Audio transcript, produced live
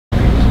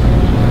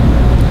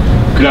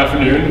Good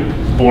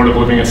afternoon, Board of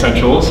Living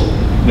Essentials.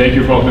 Thank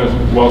you for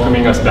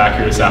welcoming us back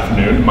here this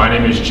afternoon. My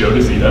name is Joe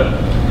DeZita.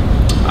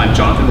 I'm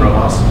Jonathan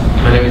Rojas.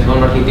 My name is Juan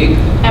Martin Dick.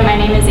 And my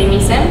name is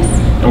Amy Sims.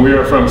 And we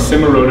are from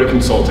Cimarota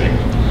Consulting.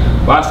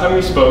 Last time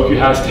we spoke, you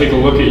had us take a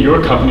look at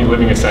your company,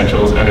 Living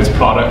Essentials, and its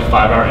product,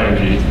 5-Hour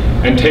Energy,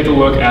 and take a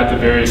look at the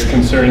various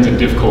concerns and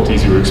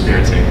difficulties you were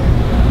experiencing.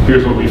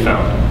 Here's what we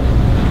found.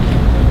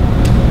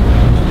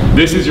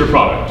 This is your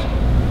product,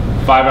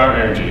 5-Hour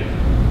Energy.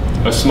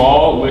 A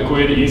small,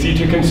 liquid,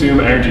 easy-to-consume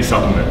energy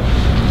supplement.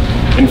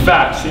 In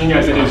fact, seeing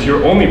as it is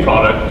your only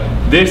product,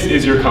 this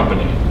is your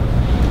company.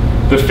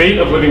 The fate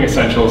of Living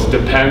Essentials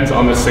depends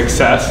on the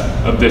success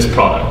of this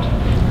product.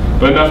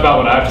 But enough about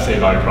what I have to say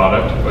about your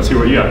product. Let's hear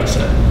what you have to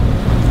say.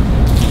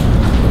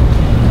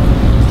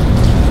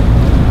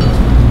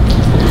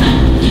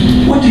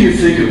 What do you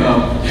think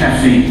about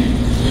caffeine?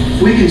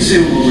 We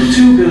consume over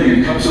 2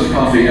 billion cups of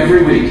coffee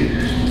every week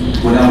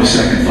without a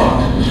second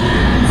thought.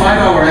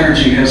 5-Hour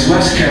Energy has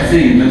less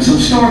caffeine than some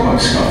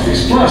Starbucks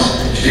coffees.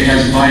 Plus, it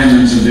has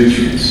vitamins and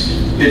nutrients.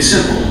 It's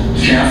simple.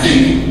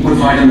 Caffeine with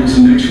vitamins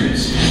and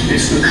nutrients.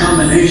 It's the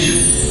combination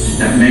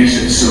that makes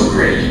it so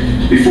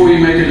great. Before you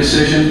make a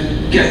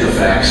decision, get the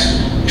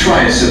facts.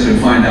 Try a sip and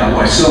find out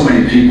why so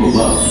many people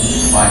love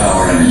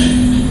 5-Hour Energy.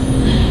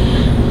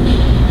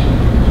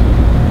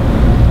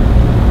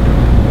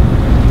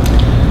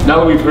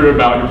 Now that we've heard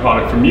about your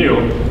product from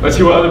you, let's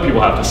hear what other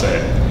people have to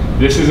say.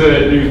 This is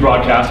a news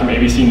broadcast from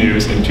ABC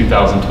News in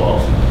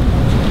 2012.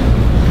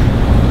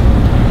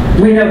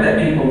 We know that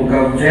people will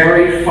go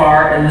very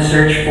far in the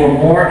search for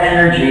more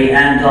energy,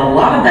 and a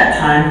lot of that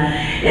time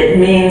it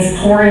means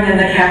pouring in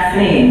the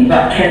caffeine.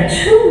 But can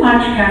too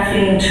much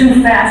caffeine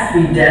too fast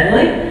be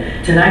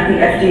deadly? Tonight the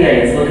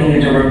FDA is looking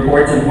into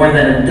reports of more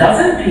than a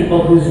dozen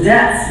people whose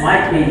deaths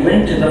might be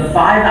linked to the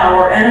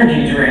 5-Hour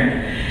Energy drink.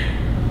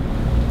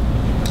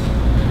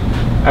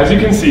 As you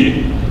can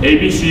see,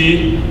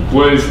 ABC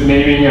was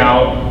naming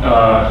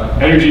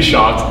out energy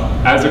shots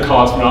as a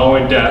cause for not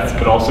only deaths,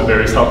 but also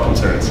various health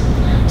concerns.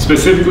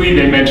 Specifically,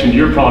 they mentioned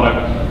your product,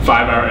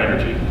 5-Hour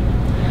Energy.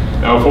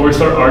 Now, before we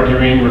start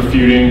arguing,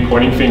 refuting,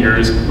 pointing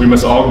fingers, we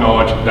must all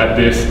acknowledge that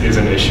this is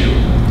an issue.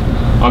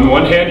 On the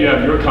one hand, you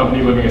have your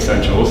company, Living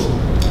Essentials,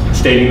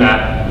 stating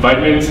that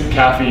vitamins,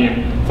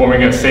 caffeine,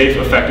 forming a safe,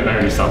 effective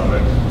energy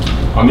supplement.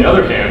 On the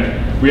other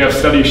hand, we have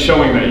studies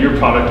showing that your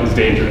product is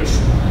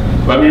dangerous.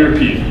 Let me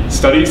repeat,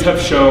 studies have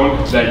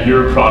shown that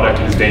your product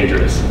is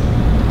dangerous.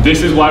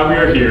 This is why we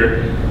are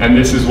here, and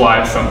this is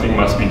why something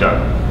must be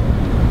done.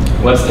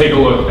 Let's take a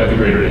look at the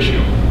greater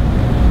issue.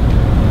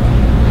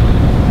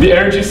 The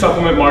energy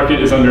supplement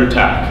market is under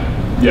attack.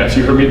 Yes,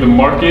 you heard me, the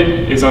market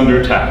is under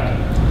attack.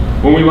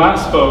 When we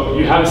last spoke,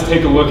 you had us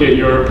take a look at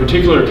your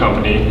particular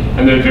company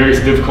and the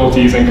various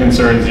difficulties and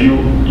concerns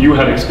you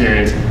had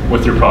experienced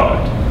with your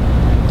product.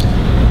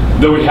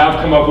 Though we have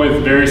come up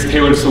with various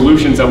tailored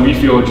solutions that we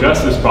feel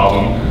address this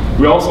problem,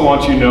 we also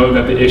want you to know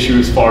that the issue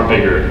is far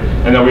bigger,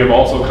 and that we have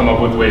also come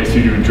up with ways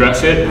to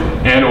address it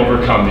and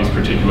overcome these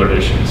particular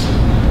issues.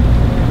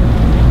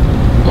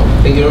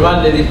 Thank you very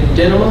much, ladies and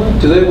gentlemen.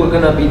 Today we're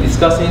going to be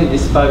discussing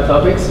these 5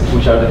 topics,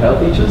 which are the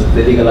health issues,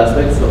 the legal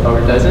aspects of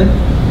advertising,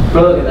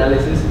 product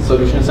analysis,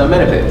 solutions, and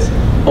benefits.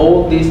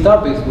 All these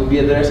topics will be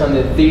addressed on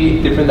the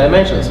 3 different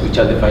dimensions, which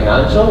are the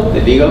financial,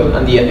 the legal,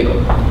 and the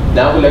ethical.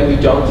 Now we'd like you,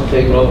 John, to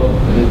take roll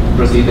and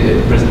proceed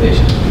the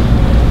presentation.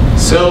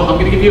 So I'm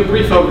going to give you a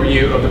brief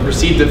overview of the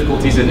perceived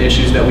difficulties and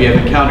issues that we have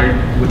encountered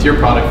with your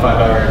product,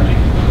 5-Hour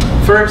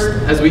Energy. First,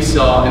 as we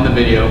saw in the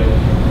video,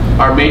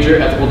 our major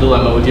ethical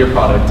dilemma with your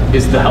product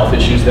is the health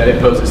issues that it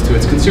poses to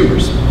its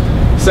consumers.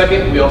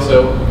 Second, we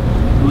also,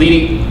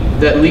 leading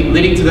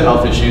to the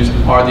health issues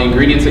are the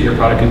ingredients that your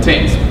product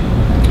contains.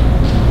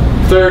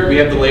 Third, we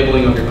have the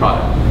labeling of your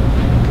product.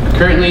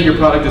 Currently, your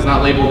product does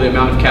not label the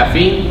amount of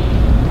caffeine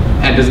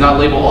and does not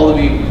label all of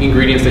the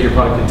ingredients that your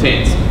product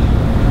contains,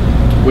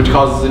 which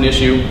causes an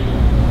issue.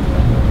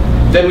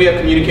 Then we have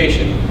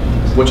communication,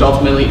 which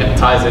ultimately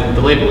ties in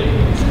the labeling.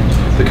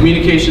 The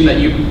communication that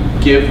you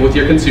give with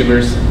your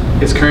consumers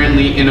is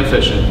currently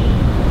inefficient.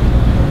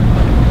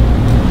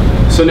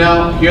 So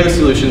now, here are the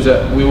solutions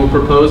that we will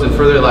propose and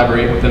further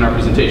elaborate within our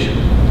presentation.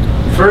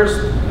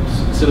 First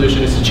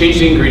solution is to change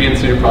the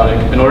ingredients in your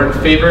product in order to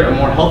favor a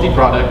more healthy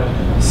product,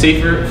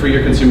 safer for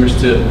your consumers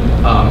to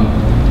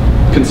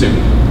consume.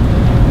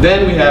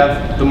 Then we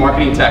have the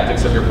marketing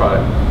tactics of your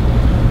product.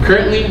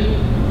 Currently,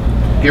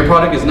 your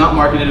product is not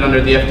marketed under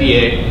the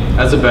FDA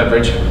as a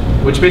beverage,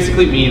 which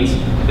basically means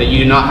that you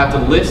do not have to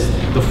list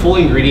the full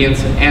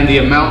ingredients and the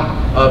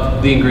amount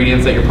of the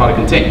ingredients that your product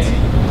contains.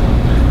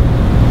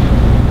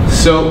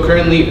 So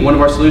currently, one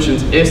of our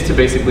solutions is to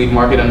basically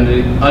market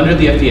under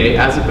the FDA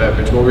as a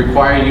beverage, will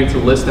require you to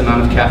list the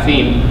amount of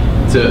caffeine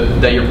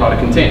that your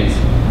product contains.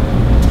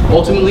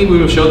 Ultimately, we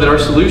will show that our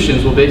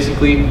solutions will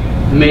basically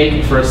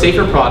make for a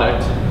safer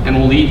product and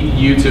will lead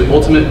you to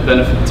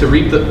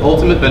reap the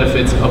ultimate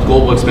benefits of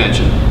global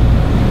expansion.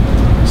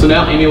 So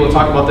now Amy will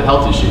talk about the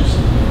health issues.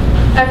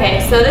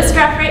 Okay, so this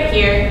graph right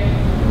here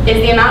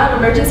is the amount of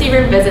emergency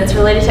room visits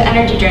related to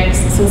energy drinks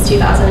since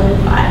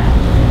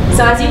 2005.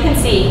 So as you can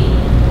see,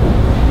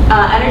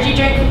 energy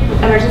drink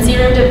emergency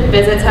room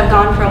visits have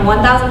gone from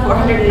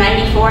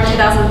 1,494 in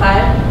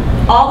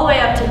 2005 all the way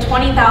up to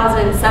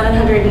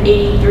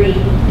 20,783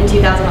 in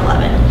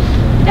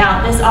 2011.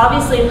 Now, this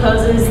obviously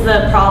poses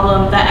the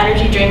problem that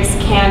energy drinks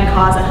can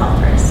cause a health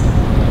risk.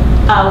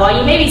 While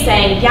you may be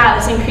saying, yeah,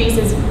 this increase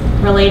is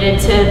related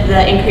to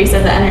the increase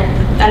of the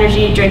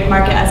energy drink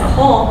market as a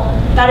whole,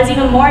 that is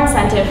even more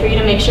incentive for you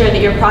to make sure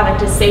that your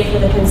product is safe for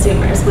the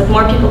consumers. With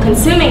more people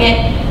consuming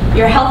it,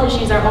 your health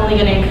issues are only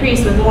going to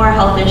increase with more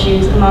health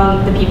issues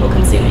among the people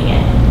consuming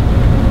it.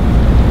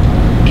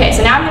 Okay,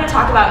 so now I'm going to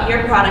talk about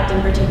your product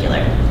in particular.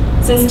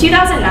 Since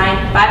 2009,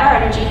 5-Hour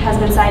Energy has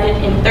been cited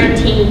in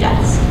 13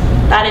 deaths.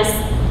 That is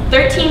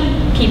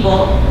 13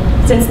 people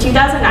since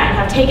 2009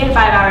 have taken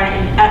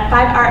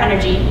 5-Hour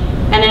Energy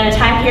and in a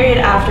time period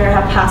after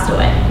have passed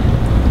away.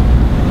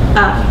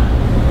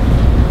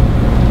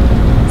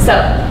 So,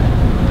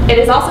 it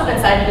has also been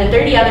cited in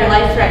 30 other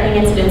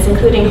life-threatening incidents,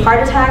 including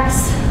heart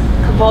attacks,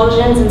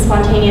 convulsions, and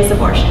spontaneous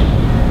abortion.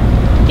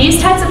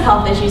 These types of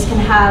health issues can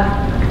have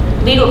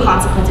legal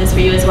consequences for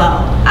you as well.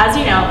 As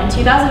you know, in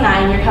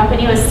 2009, your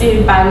company was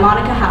sued by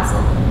Monica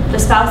Hassel, the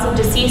spouse of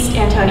deceased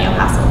Antonio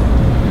Hassel.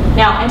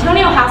 Now,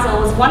 Antonio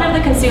Hassel was one of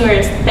the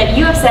consumers that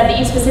you have said that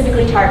you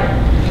specifically target.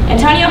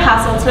 Antonio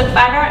Hassel took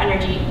 5-Hour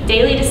Energy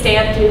daily to stay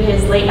up through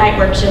his late-night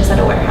work shifts at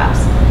a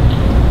warehouse.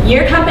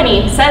 Your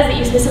company says that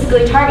you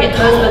specifically target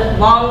those with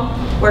long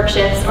work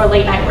shifts or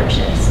late-night work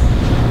shifts.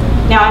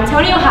 Now,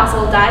 Antonio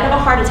Hassel died of a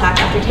heart attack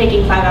after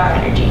taking 5-Hour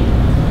Energy,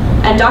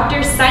 and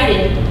doctors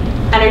cited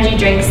energy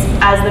drinks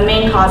as the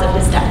main cause of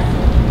his death.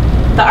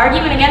 The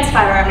argument against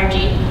 5-Hour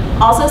Energy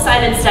also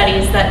cited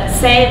studies that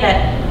say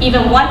that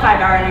even one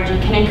 5-Hour Energy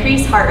can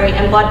increase heart rate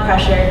and blood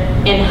pressure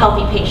in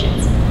healthy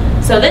patients.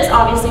 So this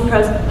obviously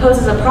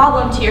poses a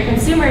problem to your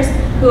consumers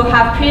who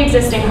have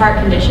pre-existing heart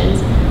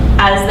conditions,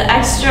 as the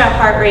extra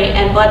heart rate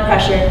and blood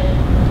pressure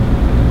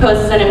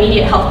poses an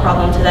immediate health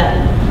problem to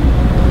them.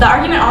 The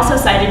argument also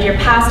cited your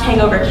past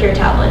hangover cure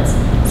tablets.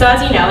 So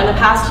as you know, in the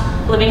past,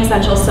 Living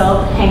Essentials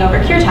sold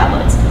hangover cure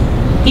tablets.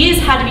 These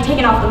had to be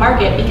taken off the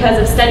market because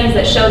of studies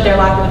that showed their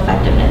lack of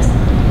effectiveness.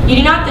 You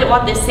do not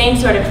want this same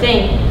sort of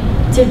thing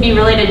to be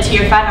related to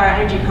your 5-Hour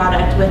Energy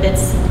product with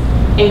its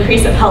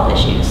increase of health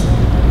issues.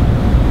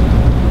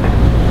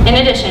 In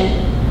addition,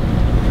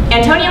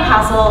 Antonio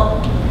Hassel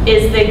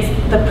is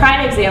the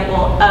prime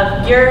example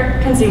of your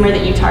consumer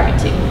that you target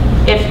to.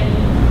 If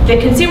the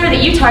consumer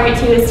that you target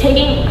to is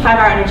taking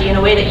 5-Hour Energy in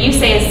a way that you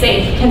say is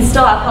safe, can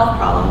still have health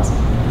problems,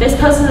 this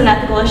poses an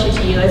ethical issue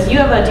to you, as you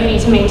have a duty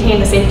to maintain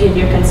the safety of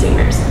your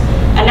consumers.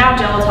 And now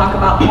Joe will talk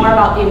more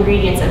about the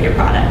ingredients of your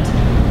product.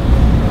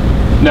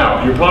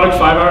 Now, your product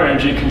 5-Hour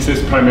Energy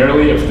consists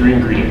primarily of 3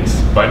 ingredients: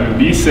 vitamin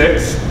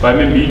B6,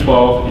 vitamin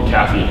B12, and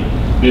caffeine.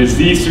 It is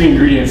these 3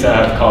 ingredients that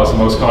have caused the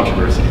most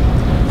controversy.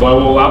 Though I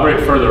will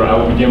elaborate further, I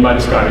will begin by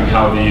describing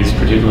how these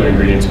particular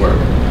ingredients work.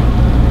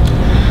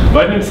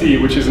 Vitamin C,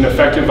 which is an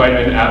effective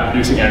vitamin at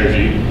producing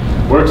energy,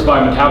 works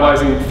by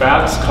metabolizing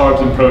fats,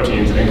 carbs, and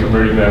proteins and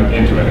converting them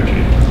into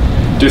energy.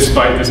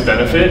 Despite this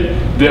benefit,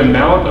 the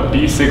amount of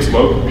B6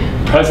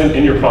 present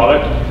in your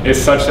product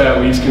is such that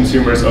it leaves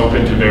consumers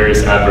open to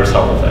various adverse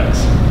health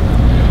effects.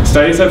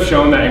 Studies have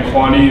shown that in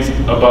quantities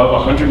above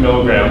 100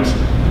 milligrams,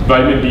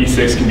 vitamin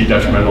B6 can be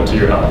detrimental to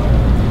your health.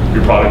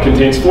 Your product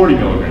contains 40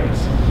 milligrams.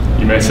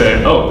 You may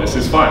say, oh, this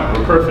is fine,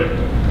 we're perfect.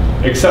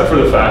 Except for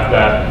the fact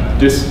that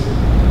this,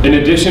 in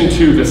addition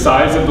to the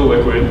size of the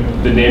liquid,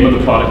 the name of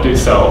the product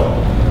itself,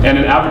 and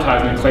an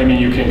advertisement claiming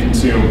you can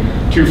consume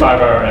 2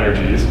 5-Hour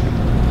Energies,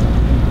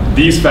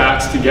 these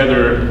facts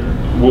together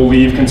will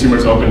leave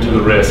consumers open to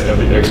the risk of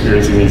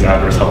experiencing these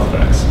adverse health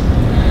effects.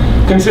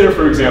 Consider,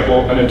 for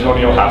example, an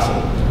Antonio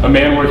Hassel, a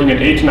man working an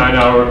 8 to 9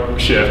 hour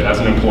shift as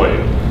an employee.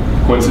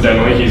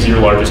 Coincidentally, he's your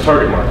largest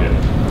target market.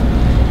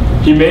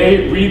 He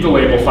may read the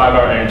label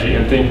 5-Hour Energy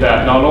and think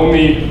that not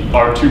only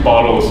are 2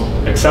 bottles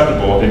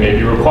acceptable, they may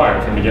be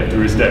required for him to get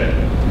through his day.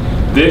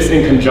 This,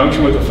 in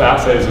conjunction with the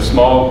fact that it's a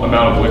small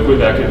amount of liquid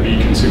that can be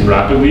consumed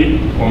rapidly,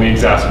 only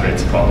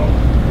exacerbates the problem.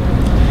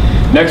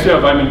 Next, we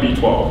have vitamin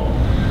B12.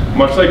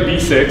 Much like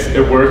B6,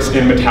 it works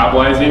in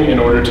metabolizing in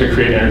order to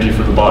create energy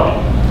for the body.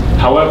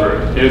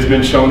 However, it has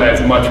been shown that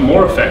it's much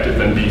more effective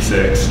than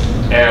B6,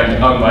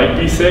 and unlike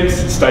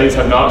B6, studies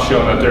have not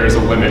shown that there is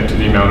a limit to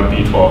the amount of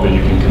B12 that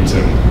you can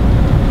consume.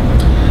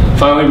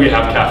 Finally, we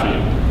have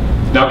caffeine.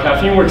 Now,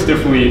 caffeine works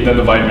differently than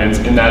the vitamins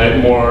in that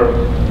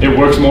it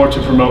works more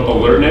to promote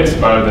alertness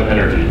rather than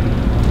energy.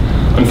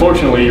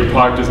 Unfortunately, your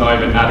product does not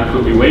even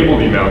adequately label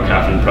the amount of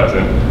caffeine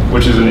present,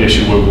 which is an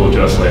issue we will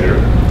address later.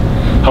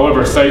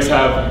 However, studies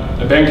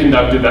have been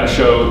conducted that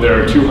show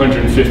there are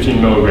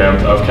 215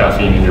 milligrams of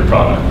caffeine in your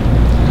product.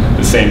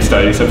 The same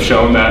studies have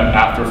shown that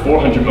after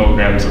 400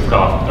 milligrams of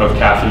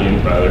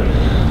caffeine,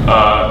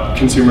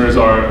 consumers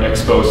are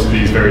exposed to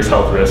these various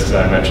health risks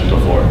that I mentioned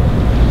before.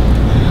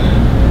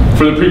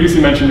 For the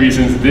previously mentioned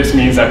reasons, this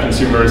means that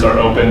consumers are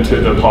open to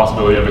the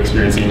possibility of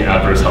experiencing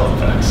adverse health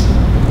effects.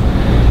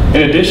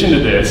 In addition to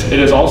this, it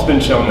has also been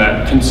shown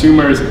that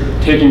consumers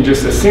taking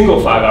just a single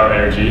 5-hour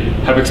energy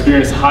have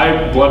experienced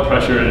high blood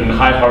pressure and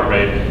high heart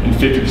rate in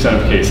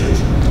 50% of cases.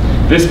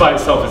 This by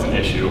itself is an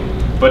issue,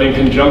 but in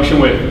conjunction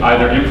with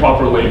either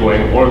improper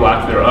labeling or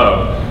lack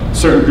thereof,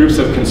 certain groups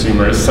of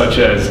consumers, such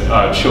as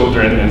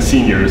children and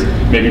seniors,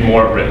 may be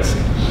more at risk.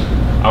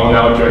 I will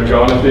now direct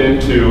Jonathan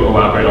to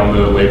elaborate on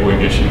the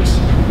labeling issues.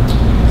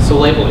 So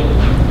labeling.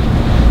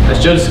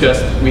 As Joe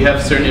discussed, we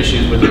have certain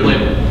issues with your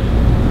labeling.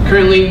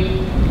 Currently,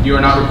 you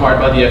are not required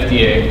by the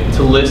FDA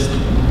to list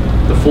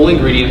the full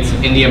ingredients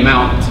in the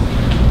amount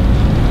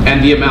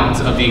and the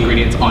amounts of the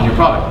ingredients on your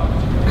product.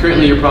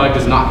 Currently, your product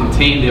does not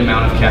contain the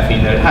amount of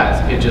caffeine that it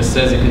has. It just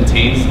says it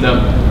contains an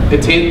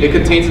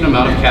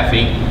amount of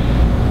caffeine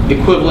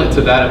equivalent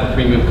to that of a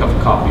premium cup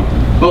of coffee.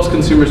 Most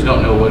consumers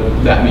don't know what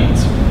that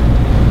means.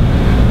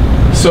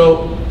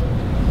 So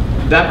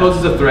that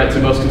poses a threat to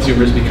most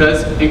consumers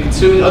because in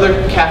consuming other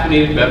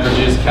caffeinated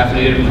beverages,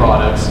 caffeinated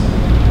products,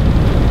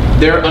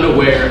 they're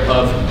unaware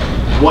of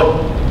what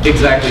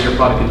exactly your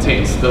product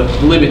contains, the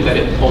limit that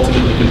it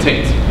ultimately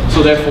contains.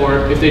 So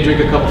therefore, if they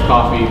drink a cup of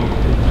coffee,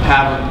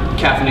 have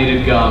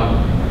caffeinated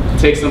gum,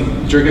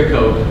 drink a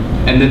Coke,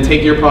 and then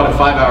take your product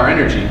 5-hour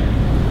energy,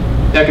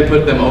 that could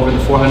put them over the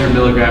 400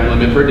 milligram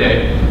limit per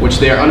day, which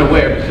they are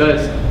unaware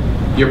because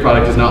your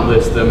product does not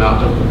list the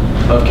amount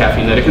of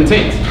caffeine that it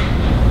contains.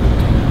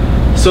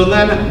 So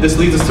then, this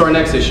leads us to our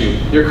next issue.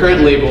 Your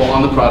current label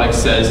on the product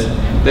says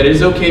that it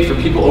is okay for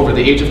people over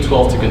the age of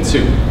 12 to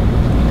consume.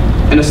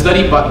 In a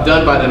study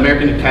done by the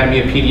American Academy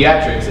of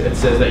Pediatrics, it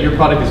says that your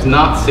product is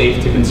not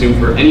safe to consume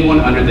for anyone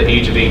under the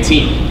age of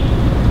 18.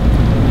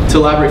 To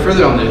elaborate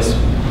further on this,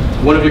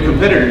 one of your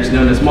competitors,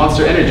 known as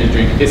Monster Energy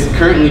Drink, is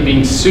currently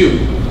being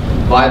sued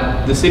by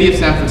the city of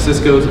San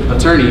Francisco's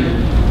attorney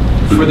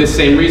for this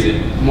same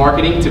reason,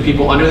 marketing to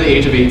people under the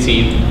age of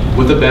 18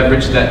 with a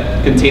beverage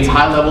that contains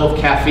high level of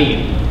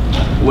caffeine,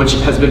 which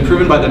has been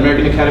proven by the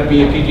American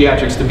Academy of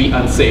Pediatrics to be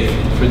unsafe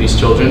for these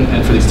children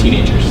and for these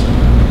teenagers.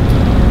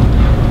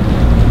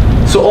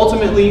 So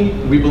ultimately,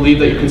 we believe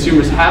that your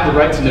consumers have the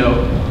right to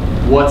know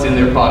what's in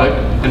their product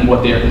and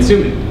what they are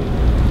consuming.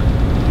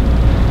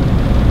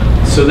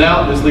 So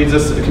now this leads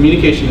us to the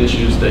communication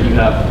issues that you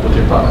have with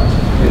your product,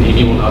 and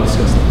Amy will now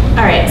discuss them.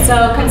 All right,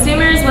 so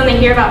consumers, when they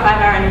hear about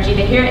 5-hour energy,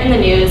 they hear it in the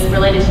news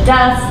related to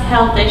deaths,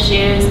 health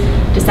issues,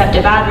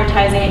 deceptive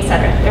advertising,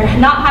 etc. They're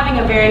not having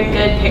a very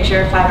good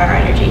picture of 5-hour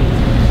energy.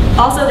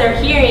 Also, they're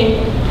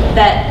hearing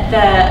that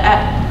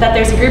that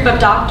there's a group of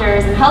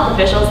doctors and health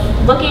officials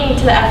looking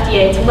to the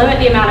FDA to limit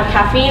the amount of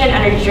caffeine in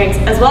energy drinks,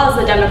 as well as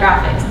the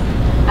demographics,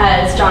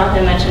 as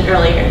Jonathan mentioned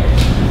earlier.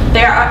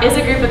 There is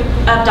a group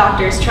of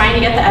doctors trying to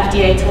get the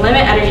FDA to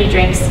limit energy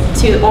drinks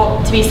to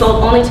be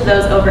sold only to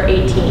those over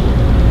 18.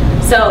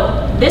 So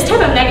this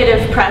type of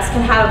negative press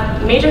can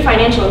have major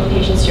financial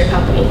implications to your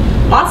company.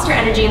 Monster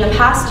Energy, in the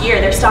past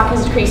year, their stock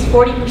has decreased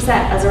 40%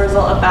 as a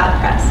result of bad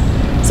press.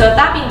 So with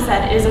that being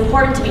said, it is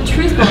important to be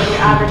truthful in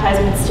your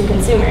advertisements to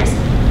consumers.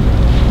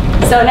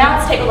 So now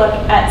let's take a look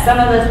at some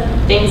of the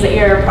things that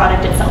your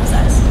product itself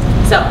says.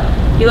 So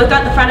you look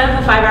at the front of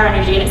the 5-hour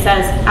energy and it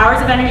says, hours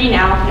of energy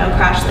now, no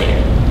crash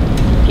later.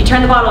 If you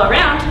turn the bottle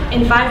around,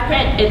 in fine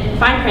print,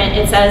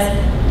 it says,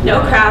 no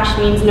crash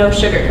means no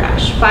sugar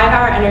crash.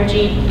 5-hour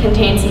energy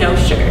contains no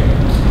sugar.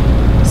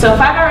 So if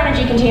 5-hour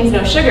energy contains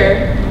no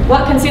sugar,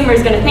 what consumer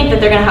is going to think that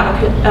they're going to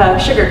have a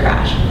sugar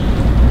crash?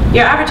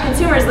 Your average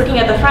consumer is looking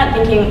at the front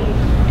thinking,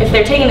 if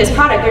they're taking this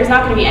product, there's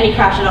not going to be any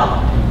crash at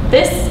all.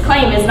 This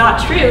claim is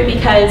not true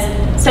because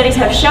studies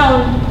have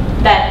shown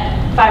that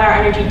 5-hour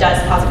energy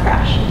does cause a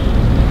crash.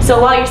 So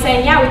while you're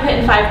saying, yeah, we put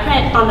in fine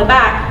print on the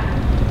back,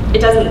 it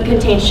doesn't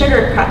contain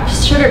sugar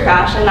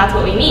crash, and that's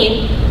what we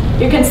need,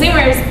 your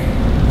consumers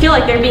feel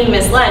like they're being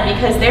misled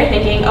because they're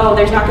thinking, oh,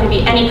 there's not going to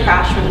be any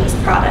crash from this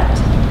product.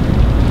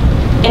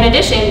 In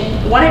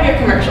addition, one of your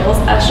commercials,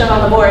 as shown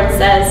on the board,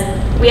 says,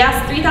 we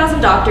asked 3,000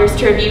 doctors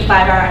to review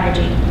 5-hour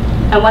energy,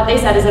 and what they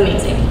said is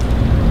amazing.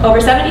 Over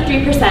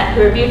 73%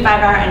 who reviewed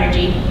 5-hour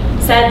energy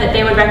said that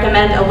they would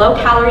recommend a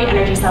low-calorie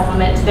energy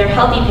supplement to their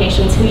healthy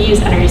patients who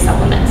use energy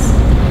supplements.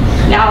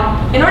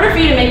 Now, in order for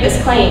you to make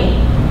this claim,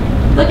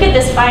 look at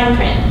this fine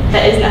print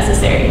that is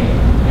necessary.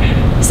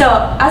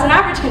 So, as an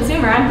average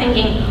consumer, I'm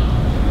thinking,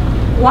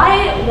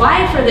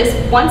 why for this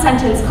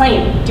one-sentence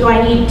claim do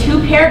I need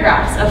 2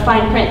 paragraphs of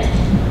fine print?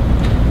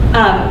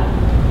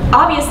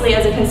 Obviously,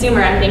 as a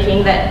consumer, I'm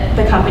thinking that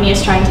the company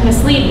is trying to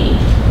mislead me.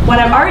 When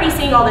I'm already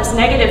seeing all this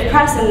negative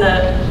press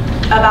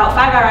about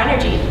 5-hour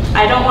energy,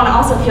 I don't want to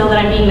also feel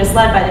that I'm being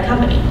misled by the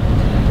company.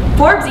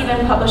 Forbes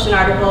even published an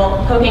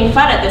article poking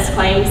fun at this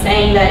claim,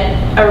 saying that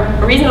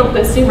a reasonable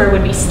consumer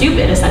would be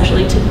stupid,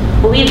 essentially, to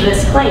believe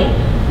this claim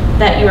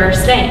that you are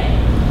saying.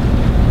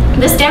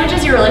 This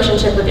damages your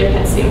relationship with your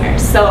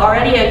consumers. So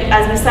already,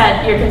 as we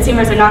said, your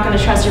consumers are not going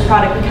to trust your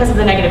product because of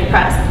the negative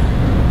press.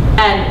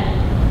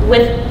 And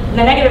with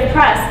the negative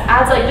press,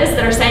 ads like this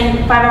that are saying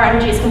 5-hour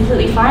energy is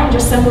completely fine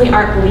just simply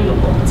aren't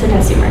believable to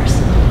consumers.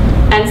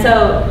 And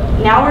so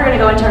now we're going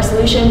to go into our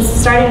solutions,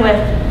 starting with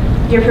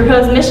your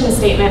proposed mission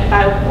statement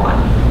by 1.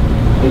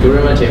 Thank you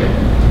very much, Amy.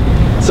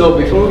 So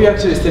before we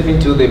actually step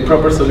into the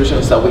proper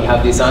solutions that we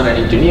have designed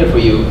and engineered for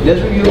you,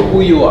 let's review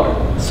who you are.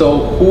 So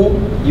who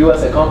you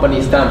as a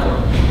company stand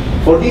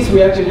for. For this,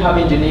 we actually have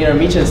engineered a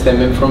mission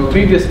statement from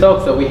previous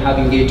talks that we have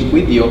engaged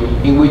with you,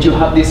 in which you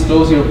have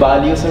disclosed your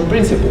values and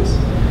principles.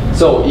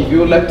 So if you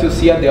would like to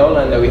see at the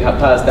outline that we have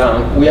passed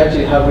down, we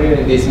actually have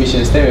written this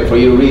mission statement for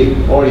you to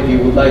read, or if you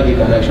would like, you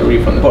can actually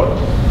read from the board.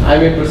 I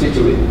will proceed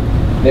to read.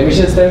 The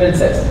mission statement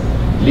says,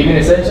 Living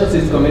Essentials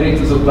is committed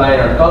to supplying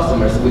our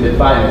customers with the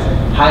finest,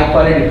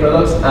 high-quality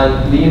products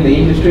and leading the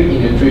industry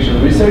in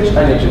nutrition research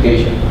and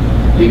education.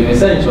 Living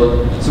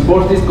Essentials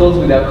supports these goals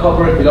with a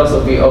corporate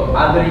philosophy of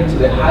adhering to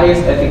the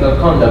highest ethical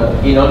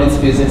conduct in all its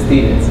business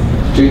dealings,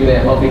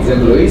 treatment of its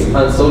employees,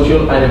 and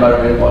social and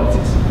environmental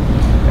policies.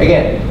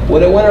 Again,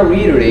 what I want to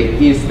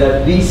reiterate is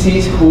that this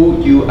is who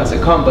you as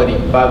a company,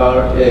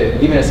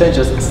 Living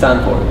Essentials,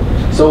 stand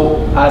for.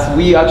 So as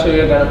we actually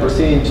are going to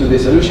proceed into the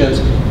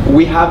solutions,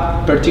 we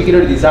have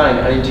particular design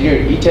and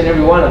engineered each and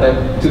every one of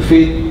them to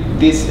fit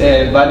these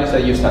values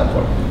that you stand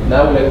for.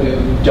 Now I would like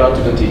to John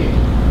to continue.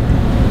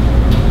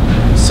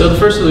 So the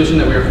first solution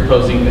that we are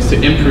proposing is to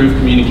improve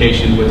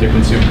communication with your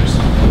consumers.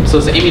 So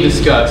as Amy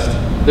discussed,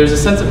 there's a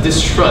sense of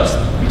distrust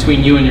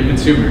between you and your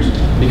consumers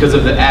because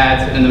of the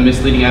ads and the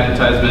misleading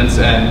advertisements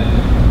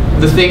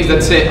and the things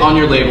that say on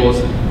your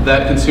labels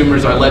that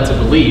consumers are led to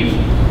believe,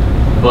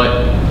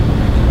 but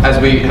as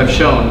we have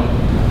shown,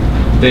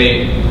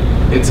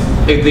 it's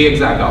the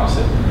exact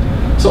opposite.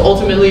 So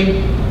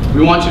ultimately,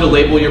 we want you to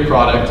label your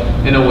product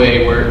in a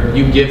way where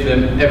you give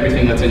them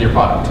everything that's in your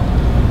product.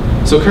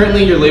 So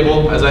currently your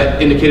label, as I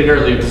indicated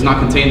earlier, does not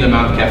contain the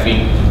amount of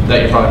caffeine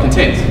that your product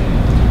contains.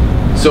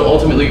 So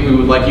ultimately, we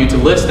would like you to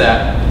list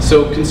that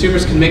so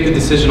consumers can make the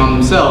decision on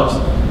themselves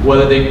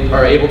whether they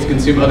are able to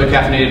consume other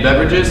caffeinated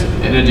beverages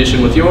in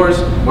addition with yours,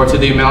 or to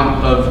the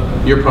amount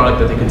of your product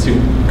that they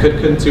could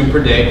consume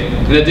per day.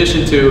 In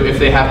addition to, if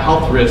they have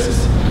health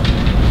risks,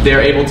 they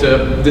are able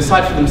to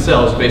decide for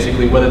themselves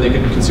basically whether they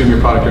could consume your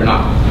product or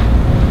not.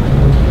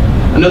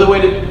 Another way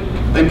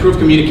to improve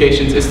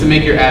communications is to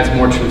make your ads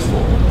more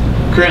truthful.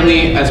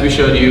 Currently, as we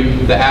showed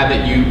you, the ad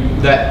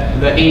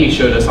that Amy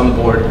showed us on the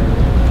board,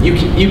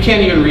 you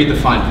can't even read the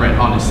fine print,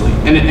 honestly.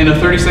 And in a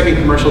 30-second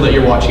commercial that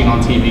you're watching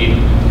on TV,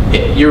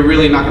 you're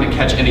really not going to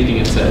catch anything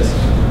it says.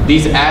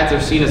 These ads are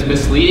seen as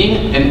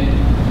misleading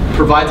and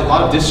provides a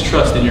lot of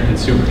distrust in your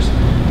consumers.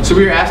 So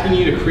we are asking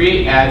you to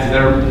create ads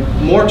that are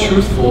more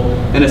truthful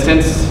in a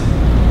sense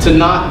to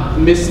not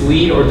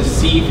mislead or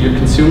deceive your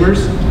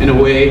consumers in a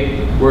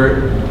way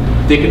where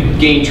they could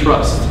gain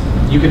trust.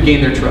 You could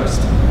gain their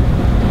trust.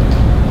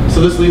 So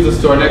this leads us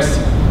to our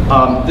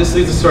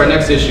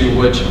next issue,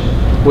 which,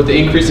 with the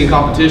increasing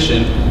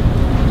competition,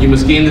 you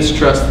must gain this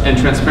trust and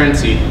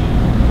transparency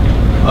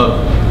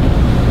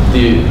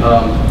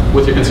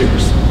with your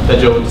consumers that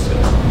Joe will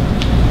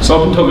discuss. So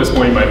up until this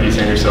point, you might be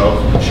saying to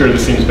yourself, sure,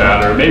 this seems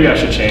bad, or maybe I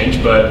should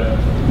change, but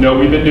no,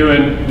 we've been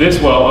doing this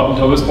well up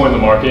until this point in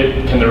the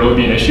market. Can there really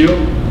be an issue?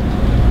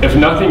 If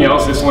nothing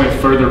else, this only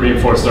further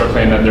reinforced our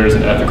claim that there is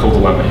an ethical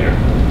dilemma here.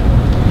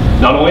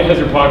 Not only has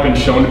your product been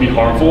shown to be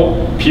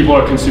harmful, people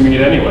are consuming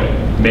it anyway.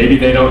 Maybe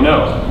they don't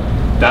know.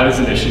 That is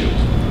an issue.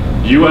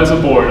 You as a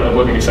board of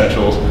Living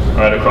Essentials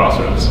are at a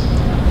crossroads.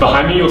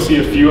 Behind me, you'll see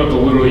a few of the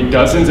literally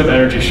dozens of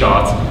energy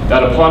shots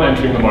that, upon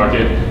entering the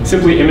market,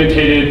 simply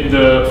imitated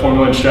the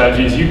formula and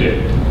strategies you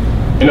did.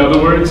 In other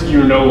words,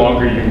 you are no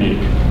longer unique.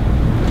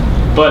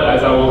 But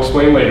as I will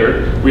explain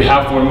later, we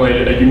have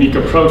formulated a unique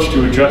approach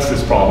to address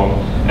this problem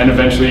and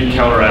eventually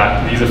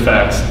counteract these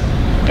effects,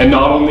 and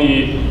not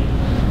only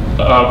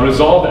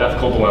resolve the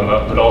ethical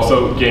dilemma, but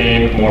also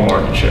gain more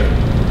market share.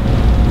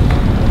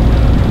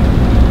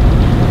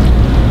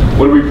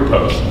 What do we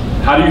propose?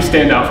 How do you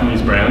stand out from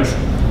these brands?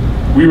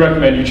 We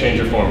recommend you change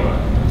your formula.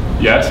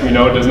 Yes, we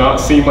know it does not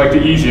seem like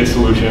the easiest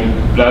solution,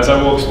 but as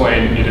I will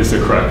explain, it is the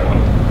correct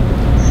one.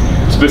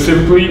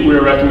 Specifically, we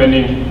are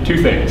recommending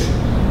two things.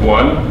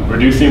 One,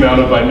 reduce the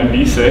amount of vitamin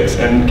B6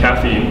 and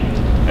caffeine,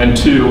 and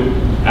two,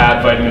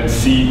 add vitamin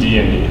C, D,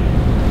 and E.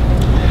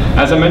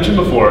 As I mentioned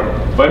before,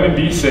 vitamin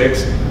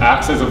B6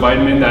 acts as a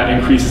vitamin that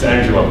increases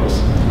energy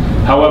levels.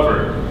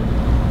 However,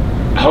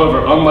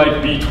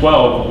 unlike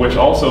B12, which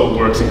also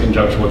works in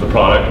conjunction with the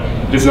product,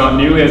 it is not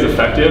nearly as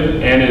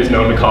effective and is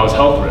known to cause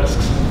health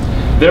risks.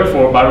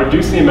 Therefore, by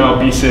reducing the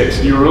amount of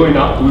B6, you're really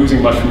not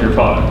losing much from your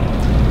product.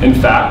 In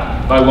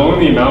fact, by lowering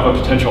the amount of a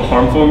potential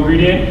harmful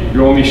ingredient,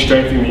 you're only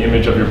strengthening the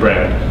image of your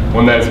brand,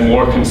 one that is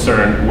more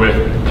concerned with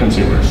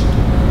consumers.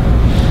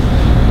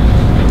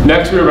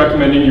 Next, we are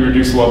recommending you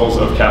reduce levels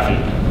of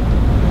caffeine.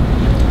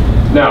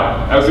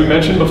 Now, as we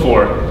mentioned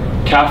before,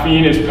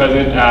 caffeine is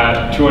present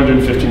at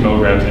 250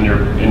 milligrams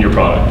in your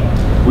product.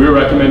 We are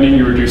recommending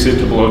you reduce it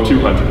to below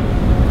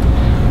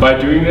 200. By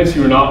doing this,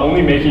 you are not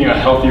only making a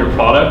healthier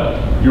product,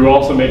 you are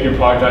also making a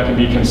product that can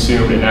be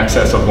consumed in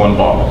excess of 1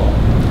 bottle.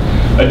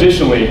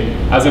 Additionally,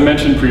 as I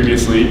mentioned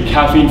previously,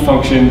 caffeine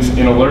functions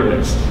in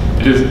alertness.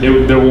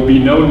 There will be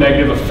no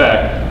negative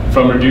effect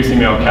from reducing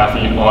the amount of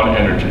caffeine on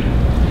energy.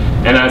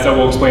 And as I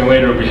will explain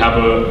later, we have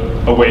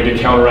a way to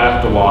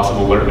counteract the loss of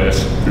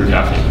alertness through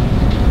caffeine.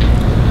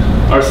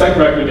 Our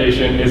second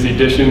recommendation is the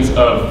additions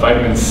of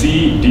vitamins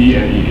C, D,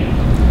 and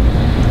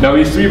E. Now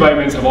these three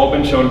vitamins have all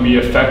been shown to be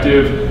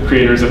effective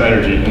creators of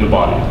energy in the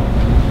body.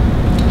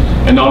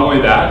 And not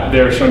only that, they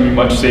are shown to be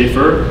much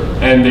safer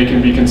and they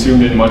can be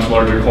consumed in much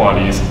larger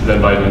quantities than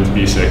vitamins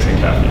B6 and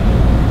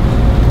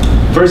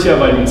caffeine. First you have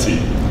vitamin C.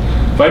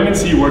 Vitamin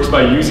C works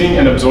by using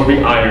and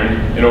absorbing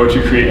iron in order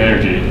to create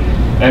energy.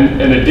 And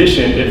in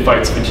addition, it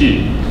fights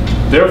fatigue.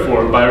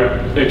 Therefore, by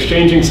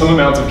exchanging some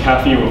amounts of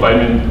caffeine with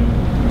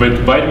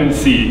vitamin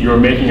C, you are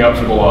making up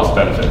for the lost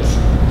benefits.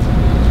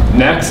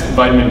 Next,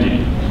 vitamin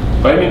D.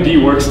 Vitamin D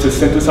works to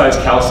synthesize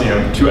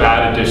calcium to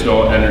add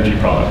additional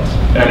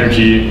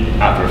energy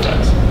after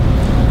effects.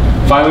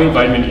 Finally,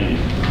 vitamin E.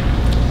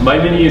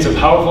 Vitamin E is a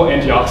powerful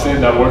antioxidant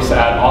that works to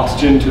add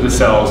oxygen to the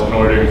cells in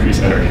order to increase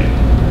energy.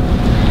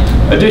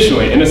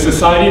 Additionally, in a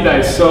society that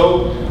is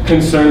so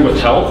concerned with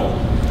health,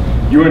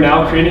 you are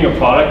now creating a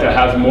product that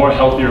has more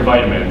healthier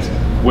vitamins,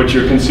 which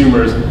your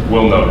consumers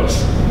will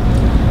notice.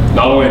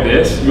 Not only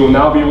this, you will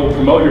now be able to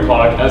promote your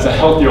product as a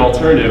healthier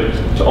alternative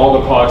to all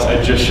the products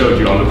I just showed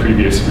you on the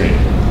previous screen.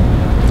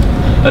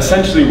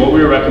 Essentially, what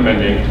we are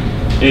recommending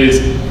is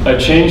a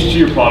change to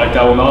your product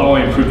that will not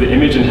only improve the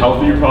image and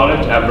health of your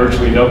product at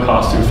virtually no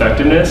cost to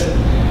effectiveness,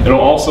 it will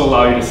also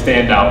allow you to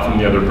stand out from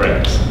the other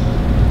brands.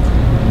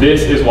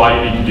 This is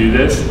why you need to do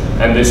this,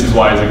 and this is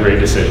why it's a great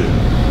decision.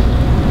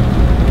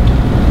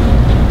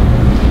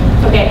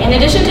 Okay, in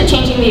addition to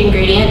changing the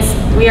ingredients,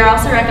 we are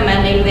also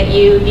recommending that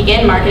you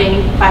begin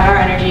marketing 5-Hour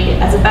Energy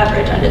as a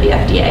beverage under the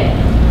FDA.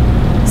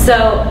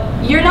 So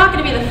you're not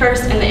going to be the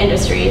first in the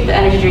industry, the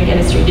energy drink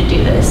industry, to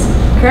do this.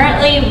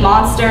 Currently,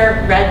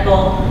 Monster, Red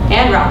Bull,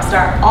 and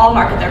Rockstar all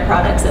market their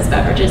products as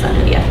beverages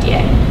under the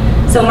FDA.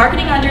 So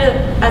marketing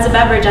as a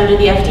beverage under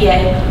the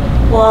FDA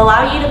will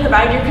allow you to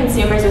provide your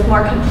consumers with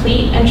more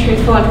complete and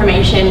truthful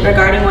information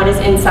regarding what is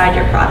inside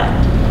your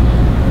product.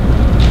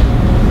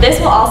 This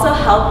will also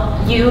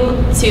help you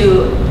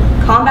to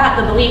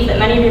combat the belief that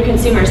many of your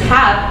consumers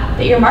have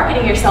that you're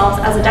marketing yourselves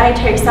as a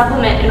dietary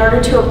supplement in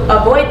order to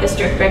avoid the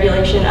strict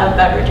regulation of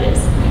beverages.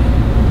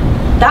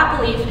 That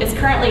belief is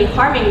currently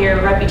harming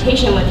your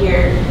reputation with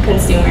your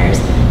consumers,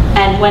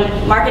 and when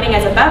marketing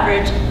as a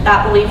beverage,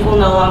 that belief will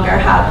no longer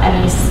have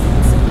any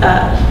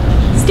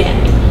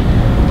standing.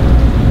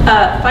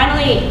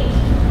 Finally,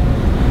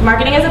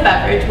 marketing as a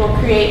beverage will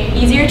create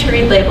easier to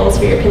read labels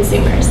for your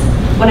consumers.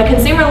 When a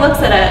consumer looks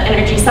at an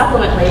energy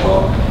supplement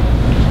label,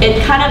 it's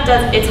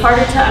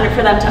harder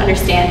for them to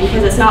understand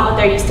because it's not what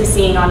they're used to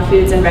seeing on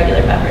foods and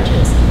regular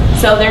beverages.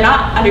 So they're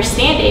not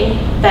understanding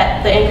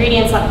that the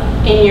ingredients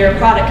in your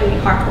product can be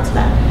harmful to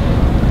them.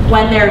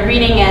 When they're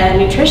reading a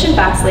nutrition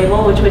facts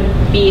label, which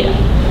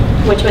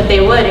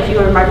they would if you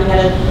were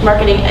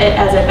marketing it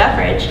as a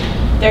beverage,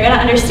 they're going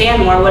to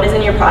understand more what is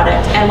in your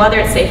product and whether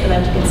it's safe for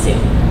them to consume.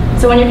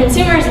 So when your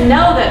consumers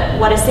know that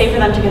what is safe for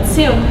them to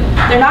consume,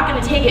 they're not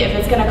going to take it if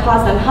it's going to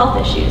cause them health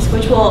issues,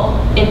 which will,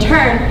 in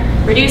turn,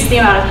 reduce the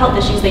amount of health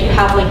issues that you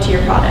have linked to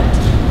your product.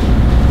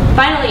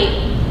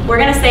 Finally, we're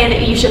going to say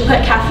that you should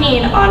put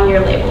caffeine on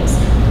your labels.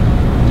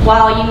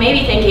 While you may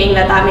be thinking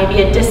that that may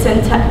be a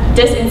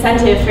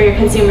disincentive for your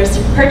consumers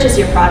to purchase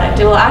your product,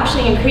 it will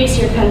actually increase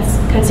your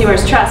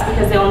consumers' trust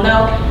because they will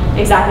know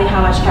exactly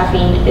how much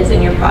caffeine is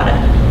in your product.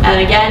 And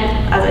again,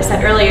 as I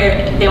said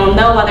earlier, they will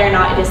know whether or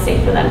not it is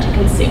safe for them to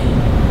consume.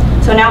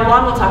 So now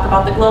Juan will talk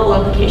about the global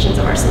implications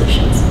of our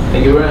solutions.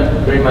 Thank you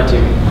very much,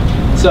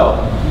 Amy.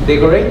 So, the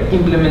correct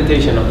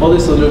implementation of all the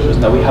solutions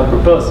that we have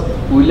proposed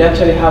will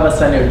actually have a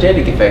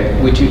synergetic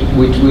effect, which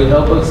will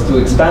help us to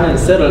expand and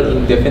settle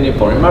in definite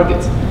foreign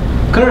markets.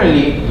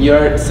 Currently,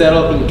 you're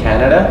settled in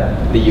Canada,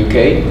 the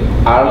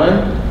UK,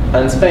 Ireland,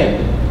 and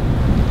Spain.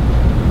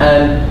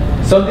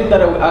 And something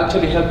that will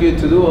actually help you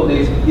to do all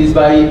this is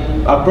by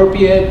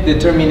appropriate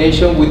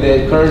determination with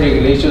the current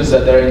regulations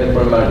that are in the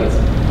foreign markets.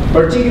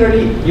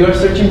 Particularly, you're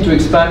searching to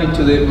expand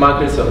into the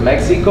markets of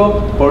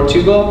Mexico,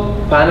 Portugal,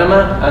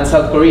 Panama, and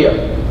South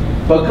Korea.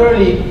 But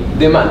currently,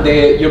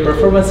 your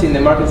performance in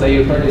the markets that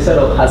you're currently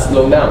settled has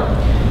slowed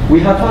down. We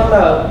have found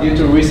out, due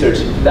to research,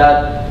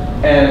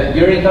 that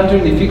you're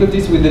encountering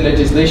difficulties with the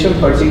legislation,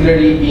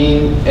 particularly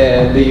in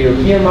the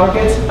European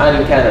markets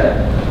and in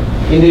Canada.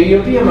 In the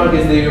European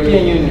markets, the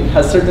European Union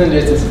has certain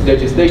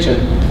legislation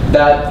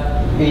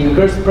that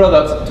encourages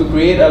products to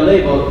create a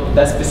label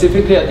that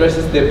specifically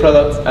addresses the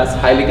products as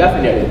highly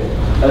caffeinated.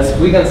 As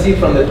we can see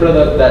from the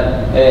product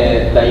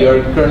that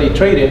you're currently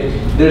trading,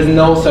 there's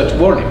no such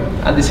warning.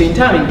 At the same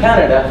time, in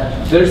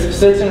Canada, there's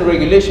certain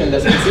regulation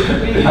that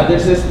specifically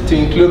addresses to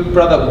include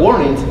product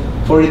warnings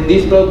for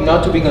this product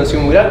not to be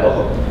consumed with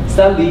alcohol.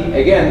 Sadly,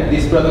 again,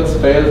 these products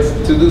fail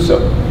to do so.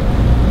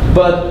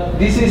 But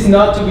this is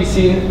not to be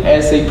seen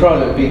as a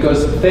problem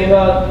because, thank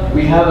God,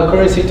 we have a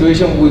current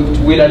situation which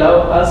will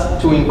allow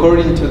us to incur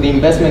into the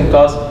investment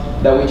costs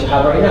that we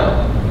have right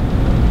now.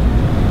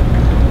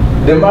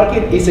 The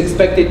market is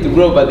expected to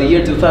grow by the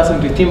year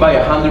 2015 by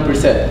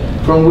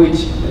 100%, from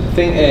which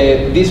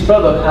this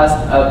product has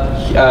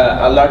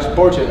a large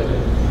portion of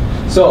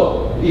it.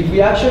 So if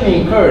we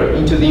actually incur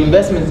into the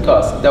investment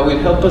cost that will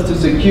help us to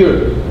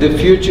secure the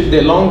future,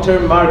 the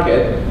long-term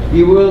market,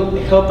 it will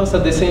help us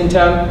at the same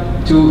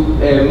time to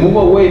move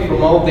away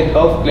from all of the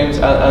health claims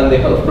and the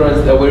health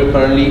problems that we're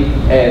currently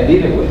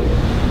dealing with.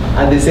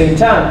 At the same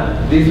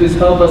time, this will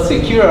help us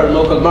secure our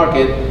local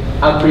market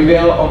and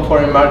prevail on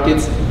foreign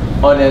markets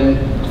on a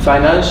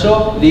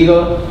financial,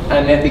 legal,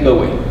 and ethical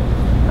way.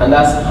 And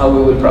that's how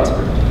we will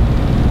prosper.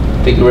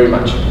 Thank you very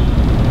much.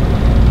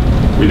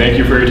 We thank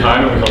you for your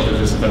time, and we hope that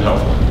this has been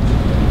helpful.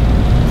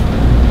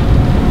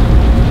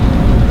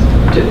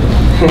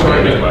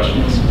 Any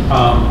questions?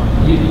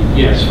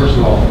 Yes, first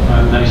of all,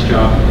 nice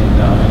job,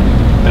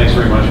 and thanks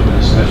very much for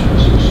this session.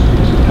 This was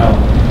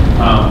compelling.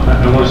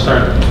 I want to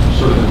start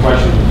sort of the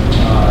question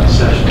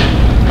session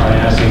by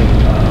asking,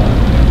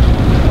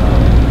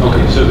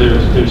 okay, so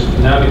there's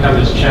now become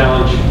this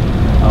challenge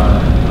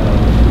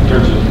in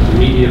terms of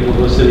media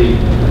publicity,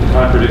 and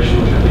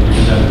contradiction, which I think you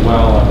presented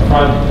well up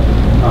front,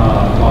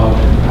 of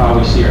how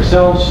we see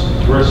ourselves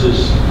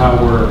versus how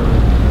we're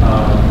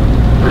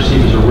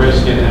perceived as a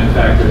risk, and in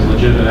fact there's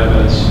legitimate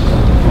evidence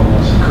from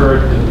what's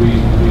occurred that we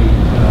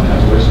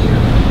have a risk here.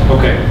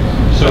 Okay,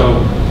 so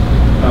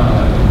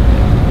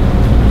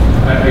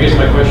I guess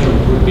my question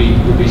would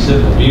be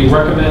simple. Do you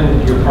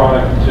recommend your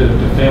product to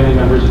family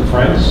members and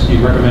friends? Do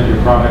you recommend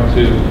your product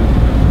to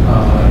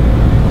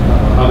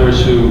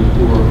others who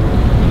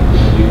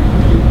you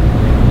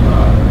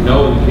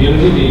know in the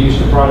community? Do you use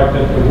the product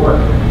at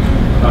work?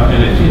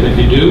 And if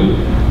you do,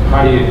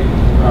 how do you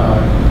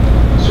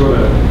sort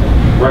of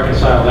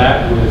reconcile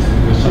that with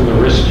some of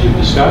the risks you've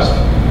discussed?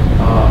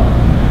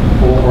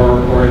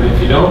 Or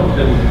if you don't,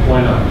 then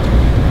why not?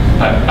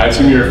 I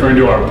assume you're referring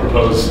to our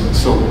proposed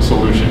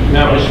solution.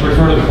 Now, just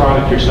refer to the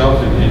product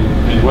yourself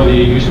and whether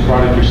you use the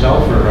product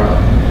yourself or...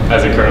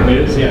 As it currently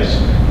is? Yes.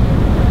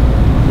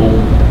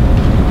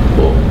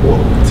 Well,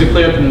 to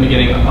clear up in the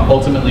beginning,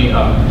 ultimately,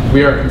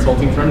 we are a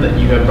consulting firm that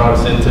you have brought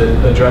us in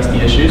to address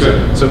the issues.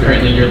 Good. So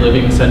currently you're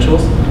Living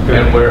Essentials,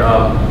 and we're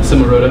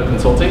Cimarota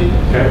Consulting.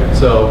 Okay.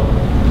 So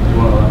you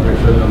want to elaborate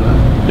further on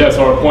that? Yeah,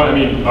 so our point, I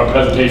mean, our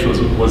presentation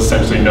was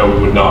essentially no,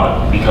 we would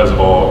not, because of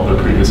all the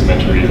previously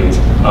mentioned reasons.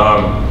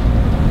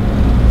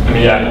 I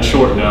mean, yeah, in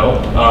short,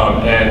 no.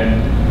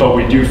 But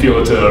we do feel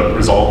it's a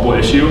resolvable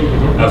issue,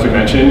 as we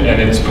mentioned,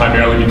 and it's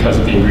primarily because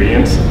of the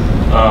ingredients.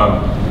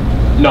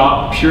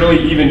 Not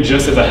purely even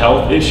just as a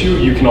health issue,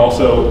 you can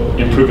also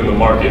improve in the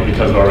market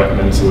because of our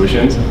recommended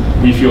solutions.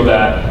 We feel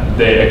that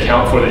they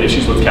account for the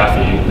issues with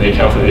caffeine, they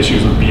account for the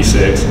issues with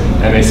B6,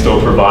 and they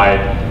still provide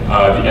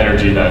the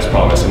energy that is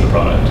promised in the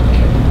product.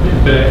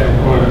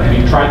 Have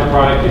you tried the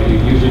product? Have you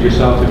used it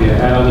yourself? Have you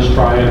had others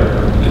try it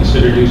or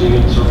considered using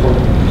it and so forth?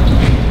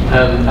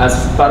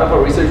 As part of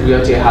our research, we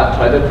actually have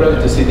tried the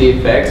product to see the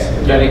effects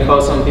that it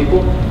caused on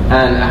people,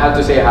 and I have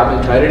to say I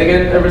haven't tried it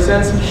again ever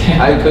since.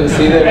 I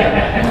consider,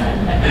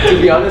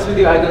 to be honest with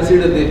you, I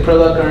consider that the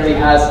product currently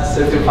has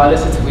certain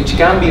fallacies which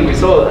can be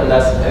resolved, and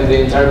that's the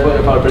entire point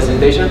of our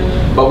presentation,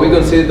 but we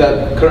consider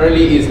that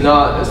currently is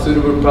not a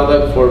suitable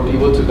product for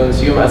people to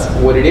consume as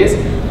what it is,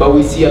 but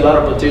we see a lot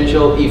of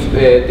potential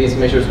if these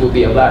measures will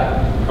be applied.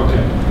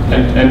 Okay.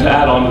 And to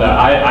add on to that,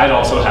 I'd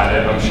also had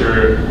it. I'm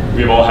sure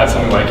we've all had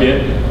something like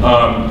it.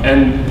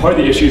 And part of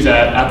the issue is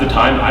that at the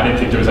time, I didn't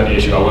think there was any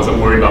issue. I wasn't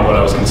worried about what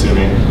I was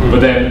consuming. But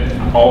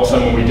then all of a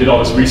sudden, when we did all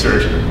this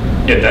research,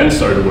 it then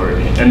started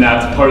worrying. And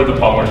that's part of the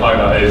problem we're talking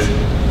about is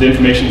the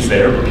information's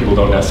there, but people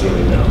don't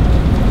necessarily know.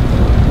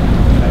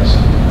 Thanks.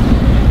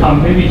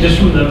 Maybe just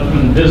from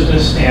the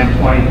business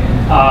standpoint,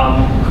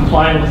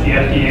 complying with the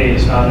FDA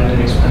is not an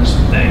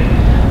inexpensive thing.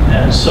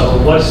 And so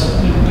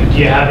do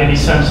you have any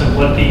sense of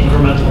what the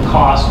incremental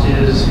cost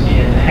is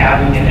in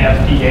having an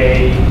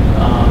FDA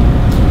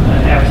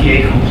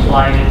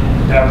compliant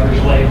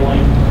beverage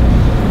labeling?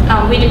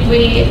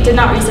 We did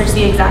not research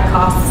the exact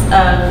costs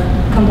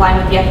of complying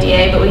with the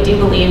FDA, but we do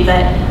believe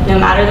that no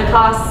matter the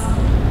costs,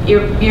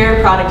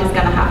 your product is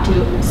going to have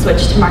to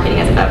switch to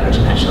marketing as a beverage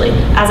eventually.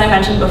 As I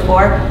mentioned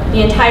before,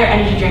 the entire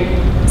energy drink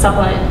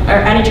supplement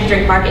or energy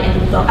drink market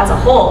as a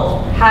whole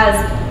has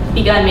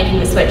begun making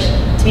the switch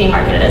to being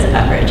marketed as a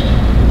beverage.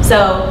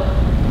 So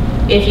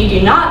if you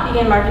do not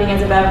begin marketing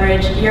as a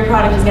beverage, your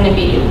product is going to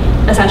be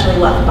essentially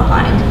left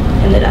behind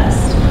in the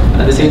dust.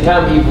 At the same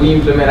time, if we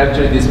implement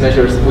actually these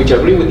measures, which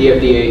agree with the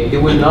FDA, they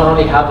will not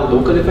only have a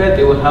local effect,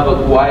 they will have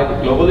a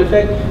wide global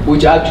effect,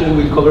 which actually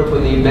will cover for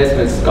the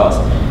investments cost.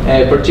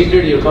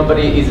 Particularly, your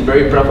company is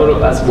very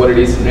profitable as what it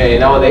is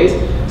nowadays.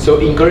 So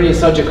incurring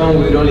such account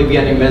will only be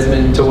an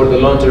investment toward the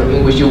long term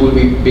in which you will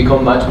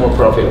become much more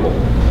profitable.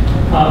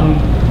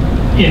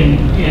 In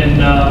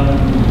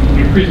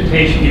your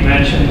presentation, you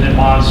mentioned that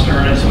Monster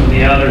and some of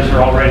the others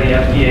are already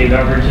FDA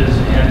beverages,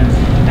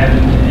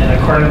 and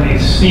accordingly,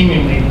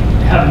 seemingly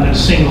haven't been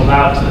singled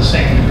out to the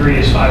same degree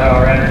as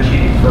 5-Hour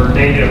Energy for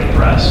native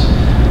press.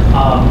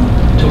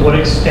 To what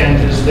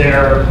extent is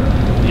there,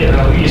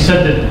 you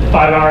said that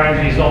 5-Hour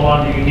Energy is no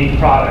longer a unique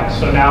product,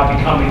 so now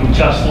becoming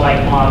just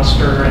like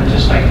Monster and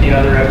just like the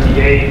other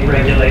FDA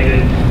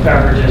regulated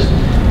beverages,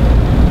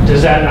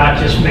 does that not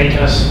just make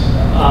us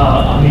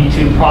a Me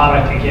Too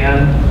product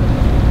again?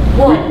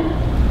 Well,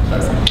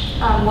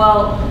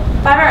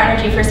 5-Hour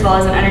Energy, first of all,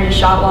 is an energy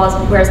shot,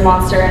 whereas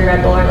Monster and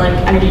Red Bull are like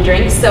energy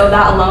drinks. So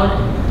that alone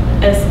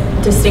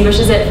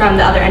distinguishes it from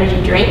the other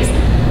energy drinks.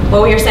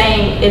 What we are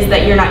saying is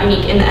that you're not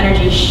unique in the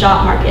energy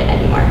shot market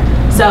anymore.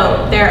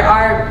 So there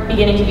are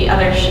beginning to be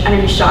other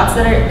energy shots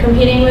that are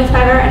competing with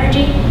 5-Hour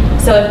Energy.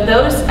 So if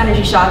those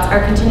energy shots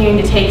are continuing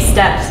to take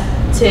steps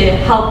to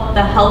help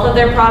the health of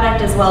their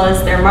product as well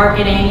as their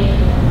marketing,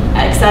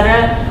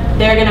 etc.,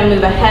 they're going to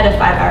move ahead of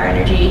 5-Hour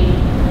Energy.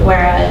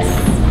 Whereas,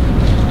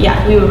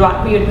 yeah, we would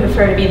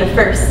prefer to be the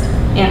first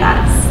in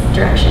that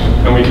direction.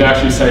 And we can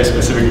actually cite a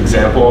specific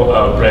example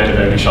of a brand of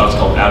energy shots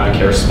called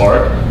Ibecc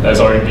Spark that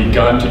has already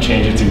begun to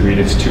change its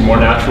ingredients to more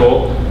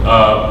natural.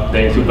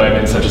 They include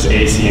vitamins such as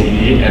A, C, and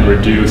E, and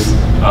reduce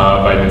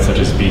vitamins such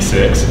as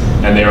B6.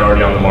 And they are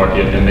already on the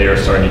market, and they are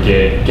starting to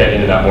get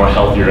into that more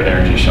healthier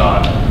energy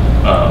shot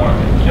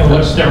market. And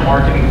what's their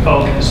marketing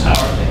focus? How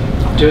are they?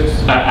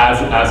 Just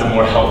as a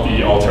more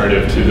healthy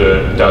alternative to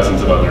the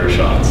dozens of other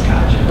shots.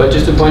 Gotcha. But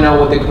just to point out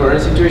what the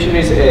current situation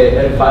is,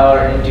 5-Hour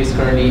Energy is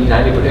currently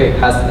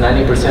has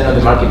 90% of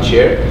the market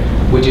share,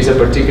 which is a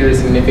particularly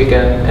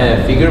significant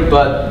figure,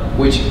 but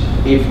which,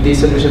 if these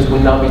solutions will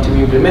not be to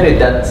be implemented,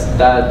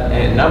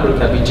 that number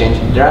can be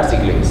changed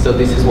drastically. So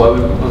this is why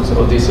we propose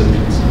all these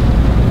solutions.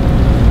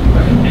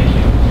 Thank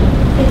you.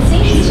 It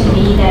seems to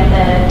me that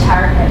the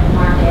target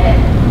market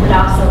would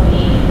also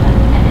be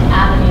an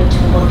avenue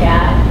to look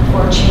at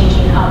for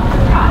changing up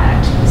the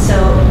product. So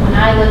when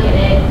I look at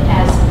it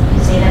as, you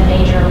say, the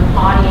major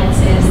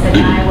audience is the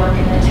guy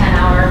working the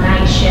 10-hour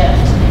night shift,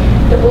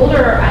 the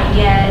older I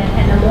get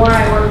and the more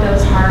I work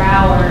those hard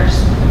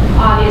hours,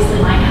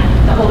 obviously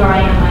the older I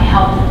am, my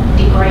health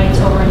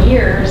degrades over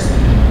years.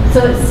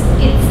 So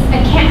I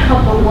can't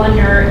help but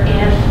wonder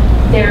if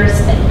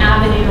there's an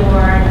avenue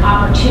or an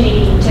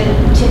opportunity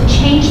to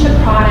change the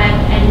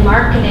product and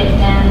market it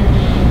then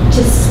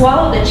to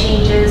swallow the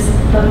changes,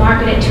 but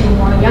market it to a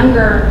more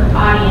younger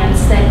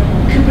audience that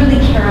could really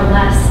care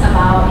less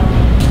about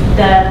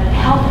the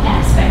health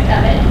aspect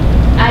of it.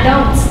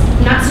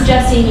 Not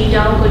suggesting you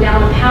don't go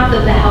down the path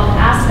of the health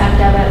aspect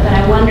of it, but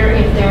I wonder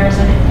if there's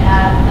an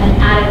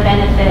added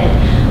benefit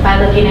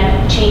by looking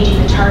at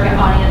changing the target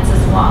audience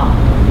as well.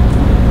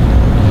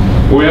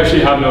 Well, we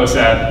actually have noticed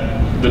that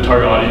the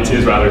target audience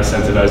is rather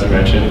extensive, as you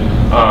mentioned.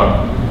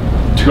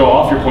 To go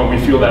off your point, we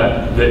feel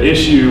that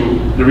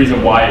the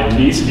reason why it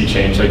needs to be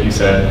changed, like you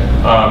said,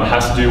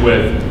 has to do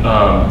with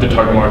the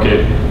target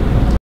market,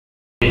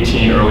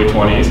 18, early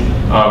 20s,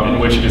 in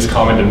which it is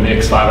common to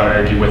mix 5-Hour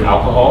Energy with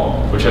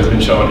alcohol, which has been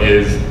shown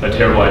is a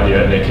terrible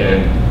idea and it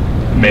can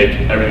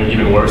make everything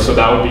even worse. So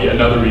that would be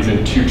another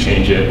reason to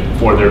change it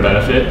for their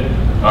benefit.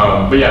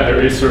 But yeah, there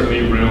is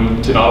certainly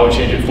room to not only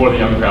change it for the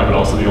young crowd, but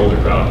also the older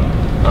crowd.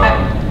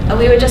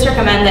 We would just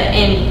recommend that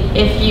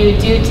if you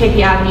do take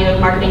the avenue of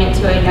marketing it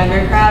to a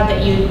younger crowd,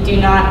 that you do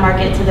not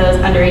market to those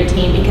under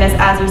 18, because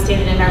as we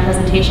stated in our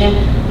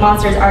presentation,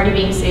 Monster is already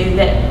being sued,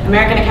 that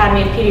American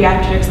Academy of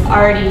Pediatrics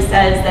already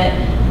says that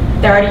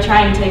they're already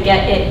trying to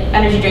get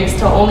energy drinks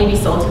to only be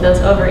sold to those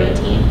over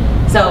 18.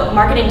 So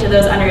marketing to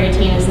those under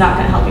 18 is not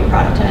going to help your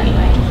product in any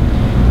way.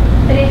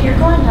 But if you're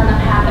going down the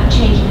path of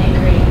changing the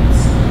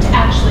ingredients to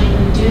actually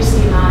reduce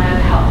the amount of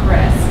health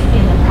risk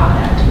in the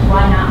product,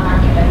 why not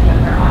market a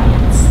younger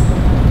audience?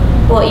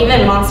 Well,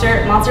 even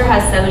Monster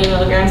has 70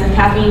 milligrams of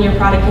caffeine. Your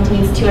product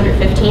contains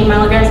 215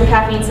 milligrams of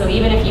caffeine. So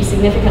even if you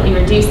significantly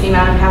reduce the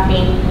amount of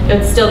caffeine, it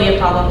would still be a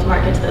problem to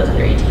market to those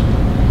under 18.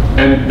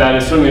 And that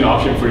is certainly an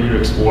option for you to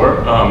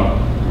explore.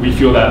 We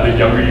feel that the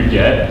younger you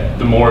get,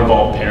 the more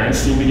involved parents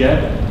seem to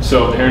get.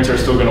 So parents are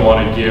still going to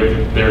want to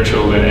give their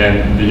children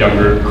and the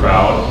younger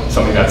crowd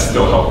something that's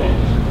still healthy.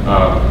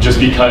 Just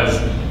because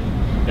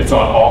it's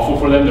not awful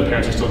for them, the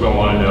parents are still going to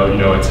want to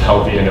know, it's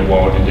healthy and it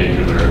won't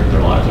endanger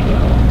their lives or their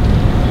health.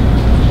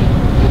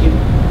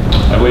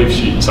 I believe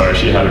she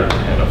had her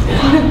hand up for a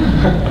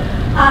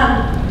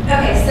while.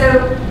 Okay,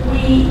 so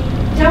we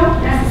don't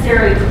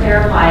necessarily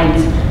clarify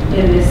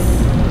in this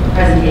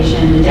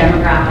presentation the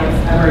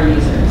demographics of our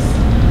users.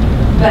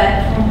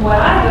 But from what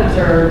I've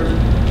observed,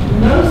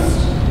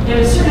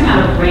 there's a certain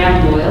amount of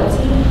brand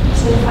loyalty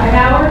to the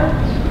 5-Hour.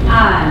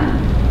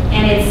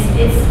 And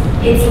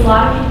it's a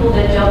lot of people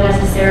that don't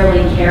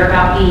necessarily care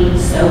about being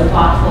so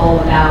thoughtful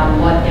about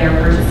what they're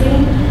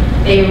purchasing.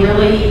 They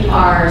really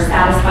are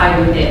satisfied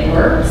with it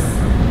works.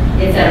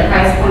 It's at a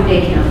price point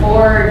they can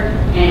afford,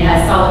 and it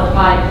has solid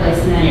product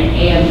placement at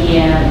AM,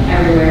 PM,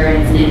 everywhere,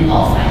 and it's an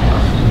impulse item.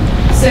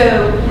 So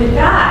with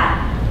that,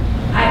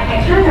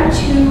 I kind of have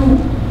two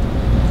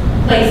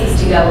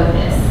places to go with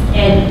this.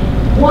 And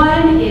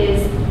one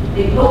is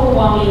the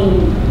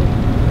overwhelming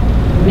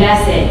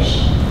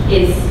message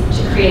is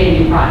to create a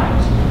new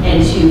product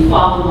and to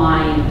fall in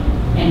line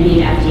and be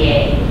an FDA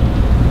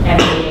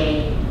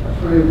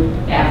approved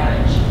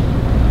beverage.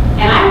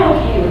 And I'm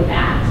okay with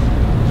that.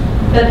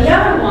 But the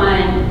other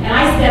one, and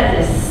I see that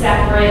as a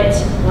separate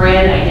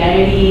brand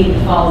identity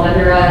that falls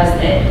under us,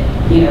 that,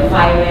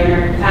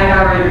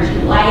 5-Hour Energy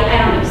Light,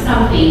 I don't know, some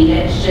something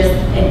that's just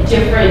a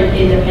different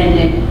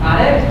independent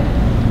product.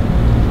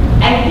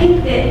 I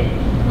think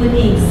that with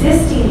the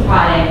existing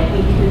product,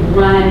 we could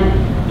run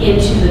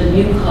into the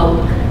new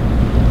Coke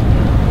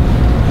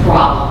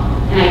problem.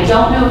 And I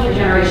don't know if your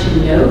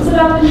generation knows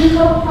about the new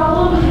Coke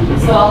problem,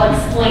 so I'll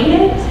explain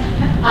it.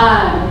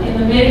 In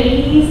the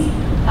mid-'80s,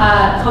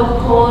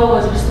 Coca-Cola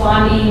was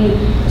responding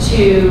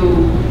to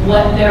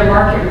what their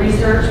market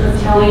research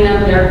was telling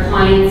them their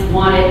clients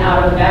wanted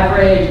out of a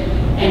beverage.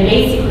 And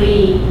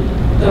basically,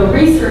 the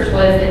research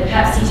was that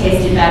Pepsi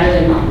tasted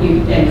better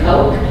than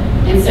Coke.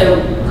 And so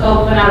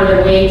Coke went out of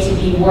their way to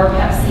be more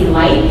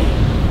Pepsi-like.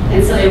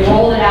 And so they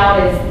rolled it out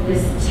as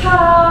this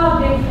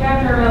big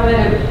factor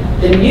moment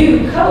of the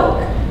new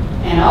Coke.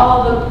 And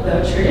all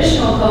the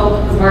traditional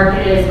Coke was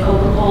marketed as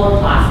Coca-Cola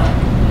Classic.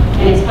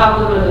 And it's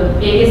probably one of the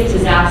biggest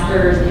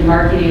disasters in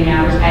marketing and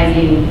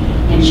advertising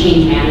and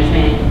change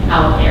management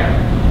out there.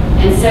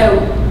 And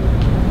so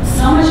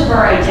much of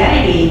our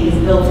identity is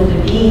built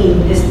into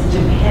being this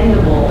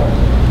dependable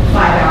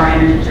 5-hour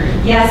energy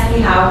drink. Yes,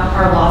 we have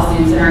our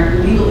lawsuits and our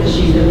legal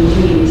issues that we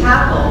do need to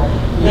tackle,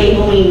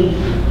 labeling,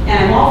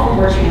 and I'm all for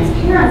more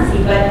transparency,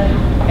 but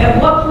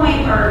at what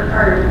point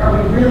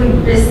are we really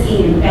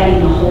risking and betting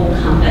the whole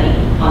company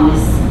on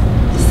this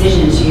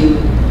decision to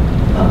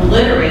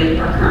obliterate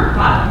our current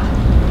product?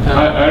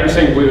 I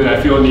understand completely, and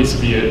I feel it needs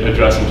to be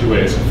addressed in two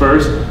ways.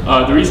 First,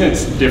 the reason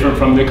it's different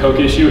from the Coke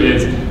issue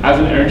is, as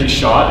an energy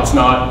shot, it's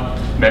not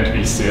meant to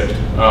be sipped.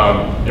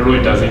 It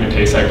really doesn't even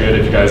taste that good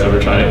if you guys ever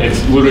tried it.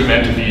 It's literally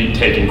meant to be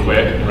taken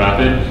quick and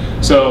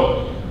rapid.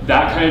 So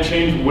that kind of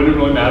change wouldn't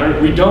really matter.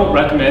 We don't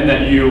recommend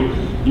that you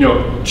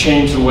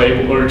change the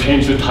label or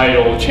change the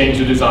title, change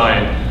the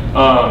design.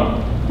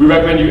 We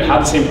recommend you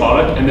have the same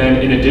product, and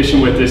then in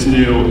addition with this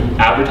new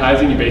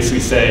advertising, you basically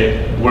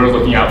say, we're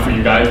looking out for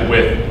you guys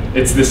with,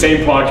 it's the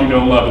same product you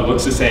know and love, it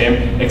looks the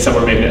same, except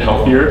we're making it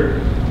healthier.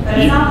 But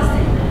it's not the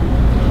same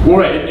then. Well,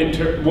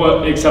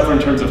 right, except for in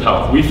terms of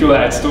health. We feel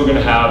that it's still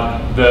gonna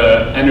have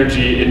the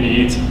energy it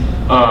needs.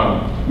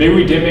 Maybe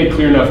we didn't make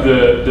clear enough,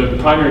 the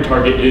primary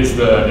target is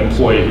the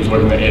employee who's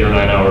working the 8 or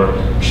 9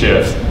 hour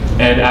shifts.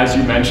 And as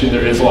you mentioned,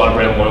 there is a lot of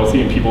brand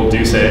loyalty, and people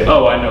do say,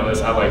 oh, I know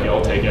this, I like it,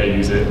 I'll take it, I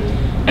use it.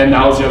 And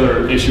that was the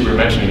other issue we were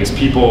mentioning, is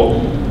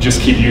people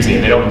just keep using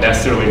it. They don't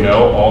necessarily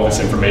know all this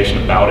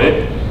information about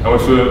it.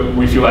 And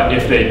we feel that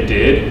if they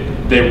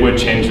did, they would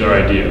change their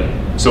idea.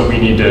 So we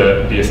need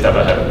to be a step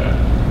ahead of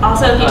that.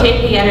 Also, if you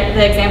take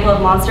the example of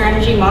Monster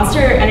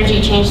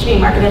Energy changed to being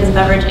marketed as a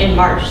beverage in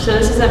March. So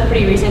this is a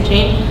pretty recent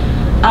change.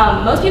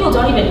 Most people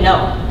don't even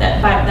know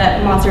that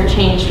Monster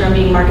changed from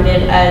being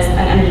marketed as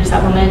an energy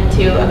supplement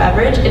to a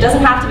beverage. It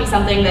doesn't have to be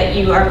something that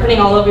you are putting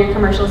all over your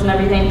commercials and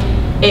everything.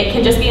 It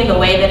can just be in the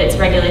way that it's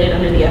regulated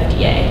under the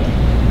FDA.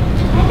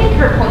 I think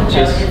her point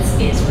though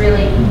is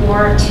really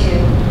more to,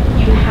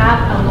 you have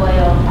a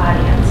loyal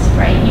audience,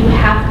 right? You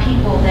have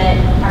people that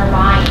are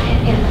buying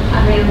it. And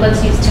I mean,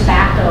 let's use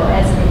tobacco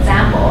as an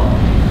example.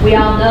 We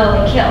all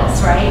know it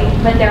kills, right?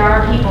 But there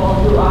are people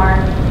who are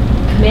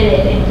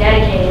committed and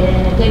dedicated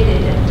and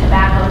addicted to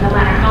tobacco. No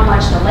matter how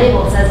much the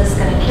label says it's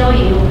going to kill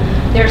you,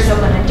 they're still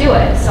going to do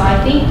it. So I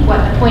think what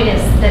the point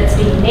is that's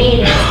being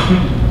made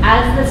is,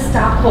 as the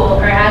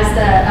stockholder, or as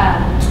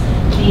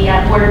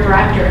the board of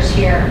directors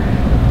here,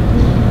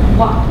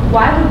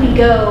 why would we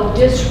go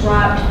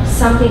disrupt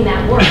something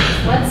that works?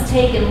 Let's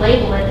take and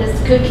label it, this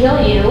could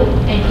kill you,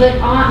 and put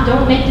on,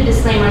 don't make the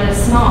disclaimer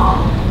this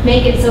small,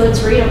 make it so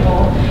it's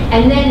readable,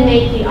 and then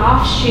make the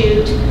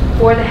offshoot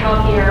for the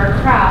healthier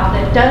crowd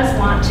that does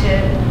want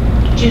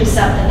to juice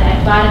up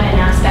the vitamin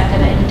aspect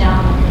of it and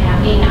down the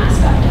caffeine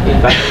aspect of it.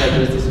 If I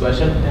can address this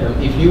question,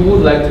 if you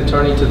would like to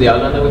turn into the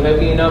outline that we have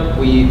here up,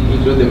 we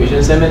include the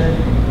mission statement.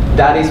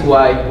 That is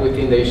why we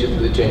think that you should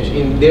do the change.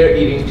 In there,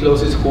 it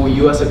encloses who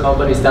you as a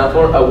company stand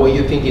for, and what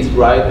you think is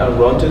right and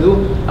wrong to do,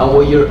 and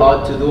what you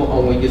ought to do,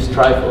 and what you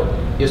strive for.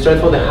 You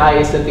strive for the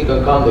highest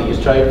ethical conduct. You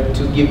strive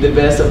to give the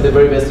best of the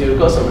very best to your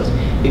customers.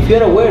 If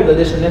you're aware that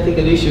there's an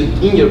ethical issue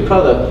in your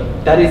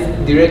product, that is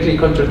directly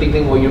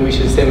contradicting what your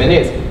mission statement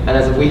is. And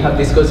as we have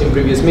discussed in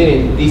previous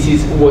meetings, this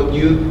is what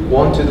you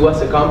want to do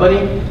as a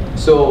company.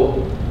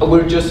 So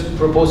we're just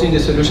proposing the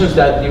solutions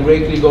that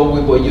directly go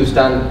with what you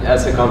stand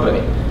as a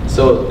company.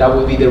 So that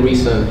would be the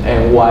reason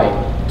and why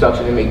to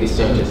actually make these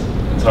changes.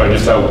 Sorry,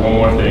 just one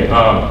more thing.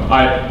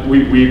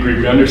 We agree,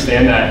 we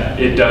understand that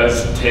it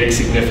does take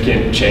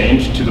significant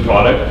change to the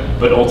product,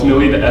 but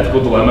ultimately the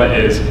ethical dilemma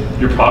is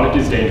your product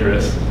is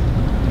dangerous,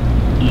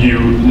 you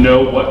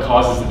know what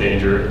causes the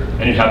danger,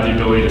 and you have the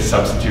ability to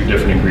substitute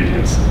different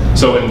ingredients.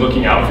 So in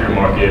looking out for your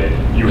market,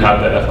 you have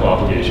that ethical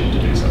obligation to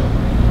do so.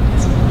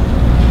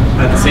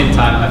 At the same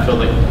time, I feel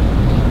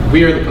like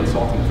we are the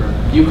consulting firm.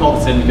 You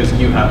called us in because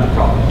you have the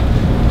problem.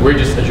 We're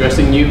just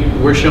addressing you,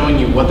 we're showing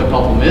you what the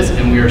problem is,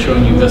 and we are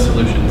showing you the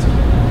solutions.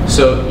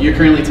 So you're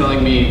currently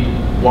telling me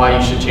why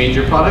you should change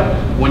your product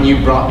when you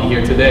brought me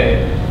here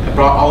today. I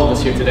brought all of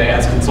us here today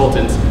as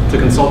consultants to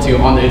consult you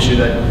on the issue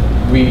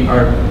that we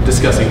are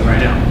discussing right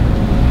now.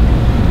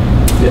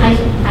 Yes.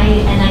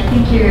 I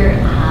think you're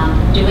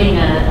doing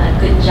a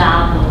good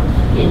job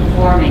of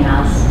informing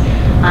us.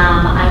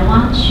 I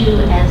want you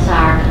as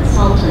our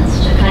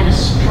consultants to kind of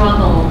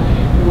struggle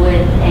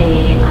with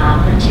a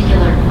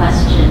particular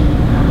question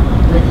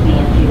with me,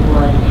 if you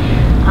would.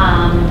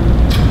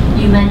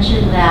 You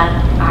mentioned that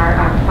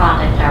our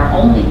product, our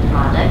only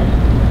product,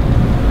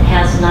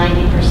 has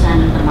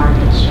 90% of the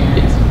market share.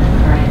 Is that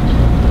correct?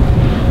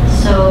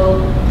 So,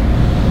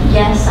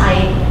 yes,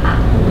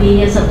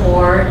 we as a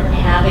board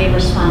have a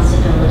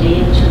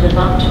responsibility to live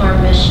up to our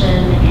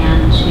mission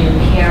and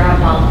to care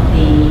about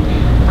the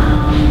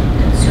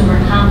consumer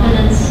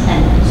confidence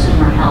and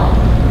consumer health,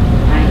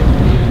 right?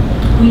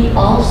 We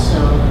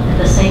also, at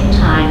the same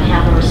time,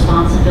 have a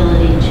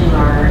responsibility to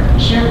our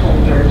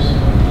shareholders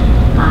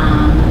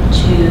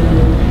to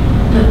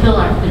fulfill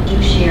our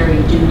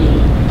fiduciary duty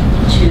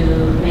to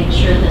make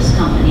sure this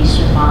company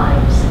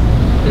survives.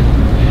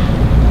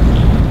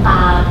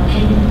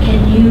 Can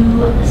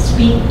you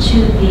speak to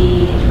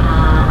the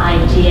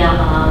idea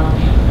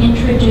of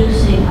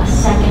introducing a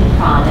second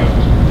product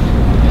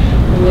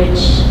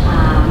which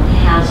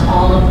has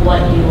all of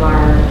what you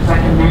are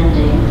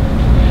recommending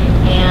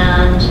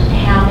and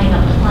having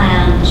a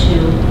plan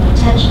to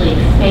potentially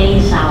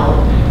phase out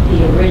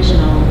the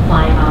original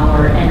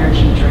 5-hour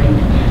energy drink,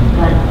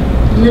 but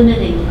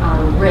limiting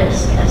our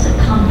risk as a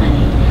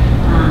company?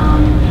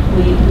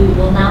 We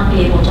will not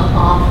be able to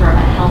offer a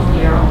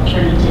healthier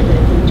alternative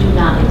if we do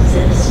not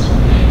exist.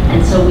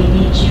 And so we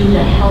need you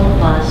to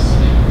help us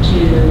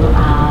to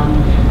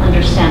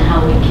understand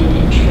how we can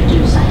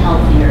introduce a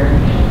healthier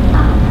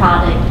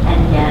product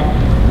and yet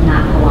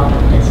not go out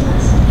of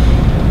business.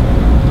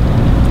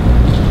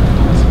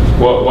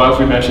 Well, as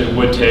we mentioned, it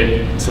would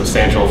take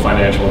substantial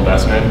financial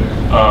investment.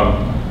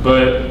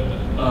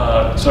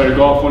 Sorry, to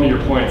go off one of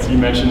your points, you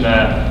mentioned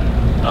that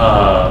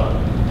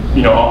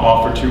I'll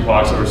offer 2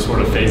 products or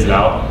sort of phase it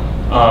out.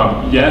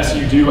 Yes,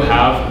 you do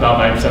have about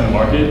 90% of the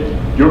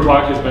market. Your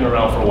product has been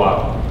around for a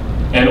while.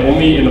 And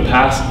only in the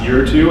past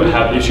year or 2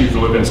 have issues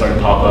really been starting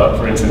to pop up.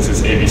 For instance,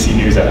 this ABC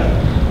News ad.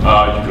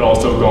 You could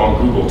also go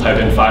on Google, type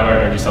in 5-hour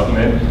energy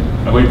supplement.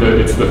 I believe that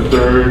it's the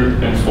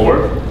 3rd and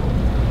 4th.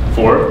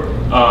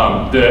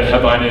 The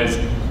headline is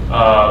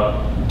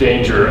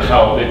danger,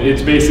 hell.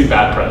 It's basically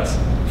bad press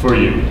for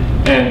you.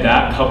 And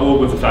that, coupled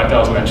with the fact that I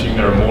was mentioning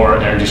there are more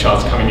energy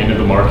shots coming into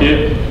the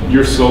market,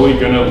 you're slowly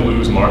going to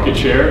lose market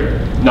share,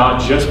 not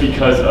just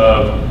because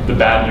of the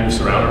bad news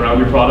surrounding around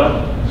your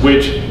product,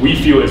 which we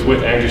feel is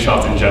with energy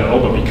shots in general,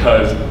 but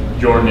because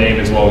your name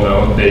is well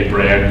known, they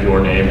brand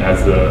your name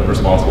as the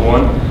responsible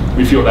one.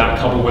 We feel that,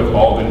 coupled with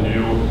all the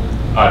new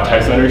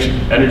types of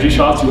energy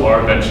shots, you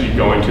are eventually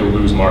going to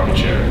lose market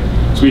share.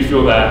 So we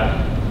feel that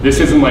this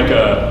isn't like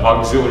a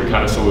auxiliary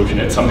kind of solution.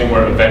 It's something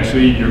where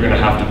eventually you're going to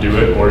have to do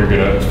it or you're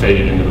going to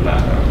fade it into the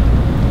background.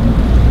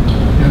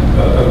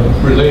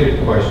 A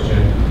related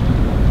question.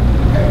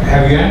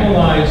 Have you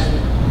analyzed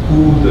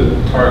who the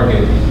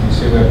target, you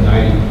say we have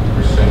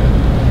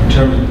 90%, in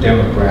terms of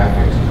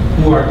demographics?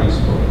 Who are these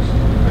folks?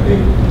 Are they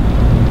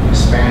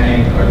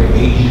Hispanic? Are they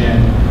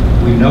Asian?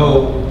 We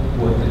know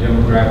what the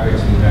demographics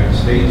in the United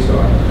States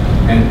are.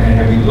 And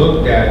have you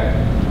looked at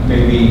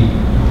maybe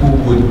who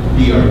would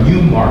be our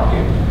new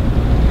market?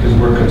 Because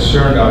we're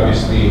concerned,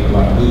 obviously,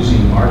 about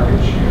losing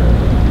market share,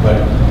 but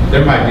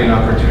there might be an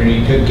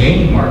opportunity to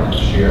gain market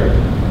share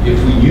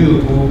if we knew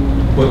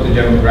what the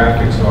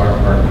demographics are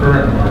of our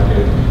current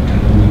market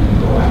and who we can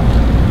go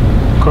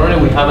after.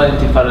 Currently, we have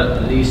identified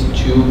at least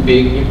 2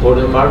 big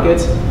important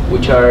markets,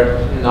 which are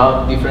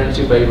not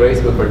differentiated by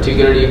race, but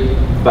particularly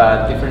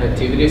by different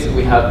activities.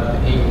 We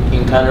have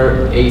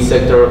encountered a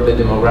sector of the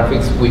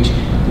demographics which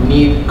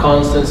need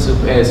constant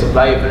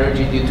supply of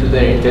energy due to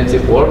their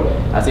intensive work,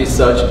 as is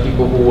such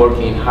people who work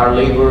in hard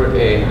labor,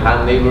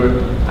 hand labor,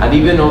 and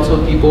even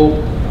also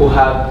people who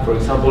have, for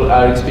example,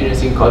 are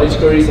experiencing college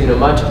careers in a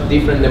much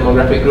different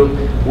demographic group,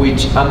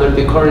 which under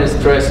the current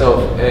stress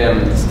of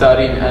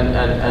studying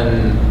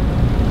and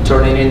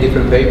turning in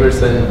different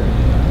papers and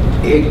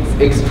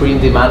extreme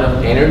demand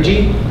of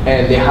energy,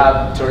 and they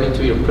have turned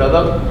into your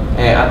product.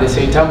 At the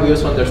same time, we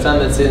also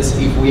understand that since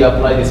if we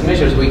apply these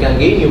measures, we can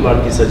gain new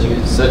markets, as you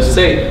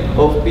say,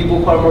 of people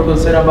who are more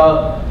concerned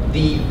about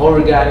the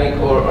organic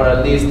or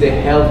at least the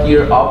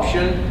healthier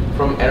option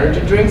from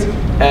energy drinks.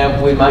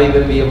 And we might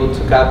even be able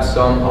to cap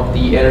some of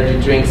the energy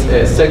drinks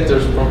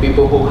sectors from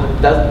people who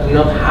do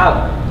not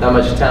have that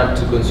much time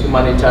to consume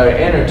an entire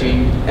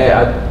energy,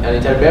 an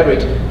entire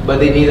beverage, but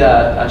they need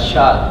a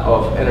shot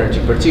of energy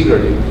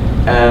particularly.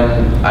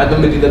 I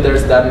don't believe that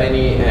there's that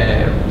many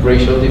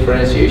racial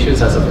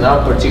differentiations as of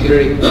now,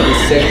 particularly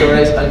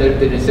sectorized under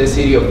the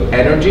necessity of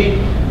energy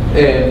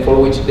for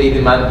which they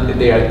demand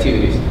their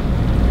activities.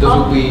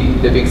 Those would be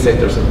the big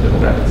sectors of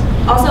demographics.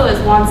 Also, as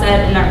Juan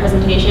said in our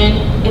presentation,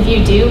 if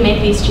you do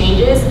make these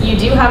changes, you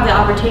do have the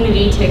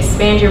opportunity to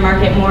expand your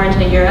market more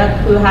into Europe,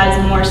 who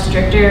has more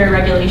stricter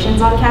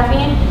regulations on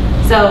caffeine.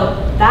 So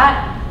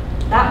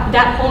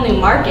that whole new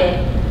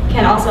market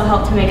can also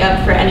help to make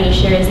up for any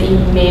shares that you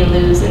may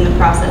lose in the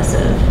process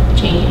of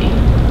changing.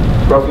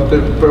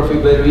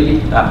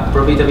 Profitability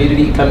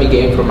can be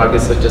gained from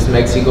markets such as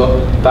Mexico,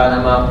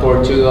 Panama,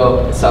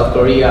 Portugal, South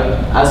Korea,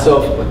 as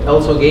of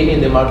also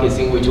gaining the markets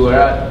in which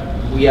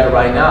we are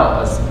right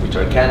now, which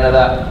are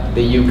Canada,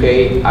 the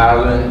UK,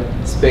 Ireland,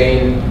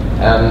 Spain.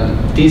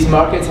 These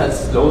markets have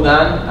slowed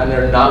down and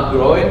are not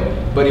growing,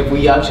 but if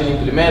we actually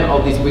implement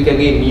all this, we can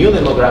gain new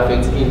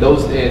demographics in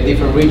those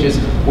different regions,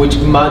 which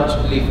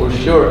muchly for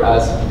sure,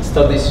 as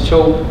studies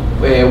show,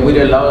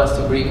 will allow us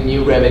to bring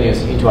new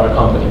revenues into our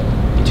company,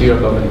 into your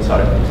company,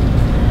 sorry.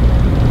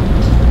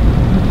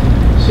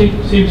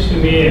 Seems to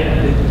me,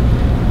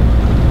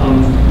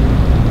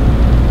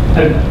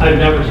 I've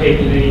never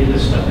taken any of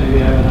this stuff. Maybe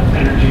I have enough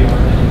energy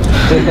already.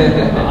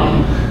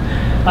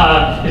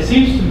 It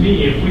seems to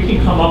me if we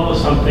can come up with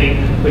something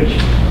which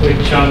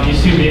you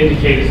seem to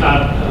indicate is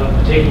not a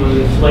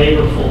particularly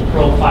flavorful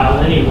profile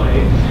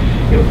anyway,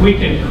 if we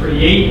can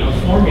create a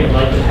formula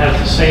that has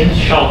the same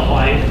shelf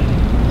life,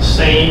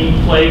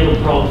 same flavor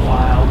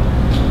profile,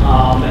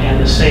 and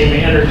the same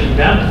energy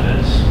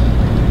benefits,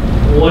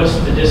 what's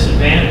the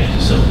disadvantage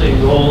to simply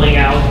rolling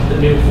out the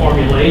new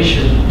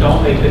formulation?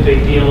 Don't make a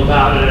big deal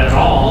about it at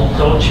all.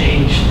 Don't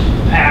change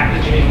the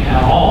packaging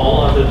at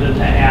all, other than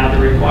to add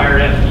the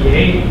required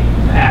FDA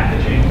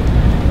packaging,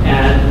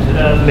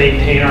 and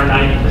maintain our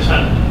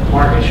 90%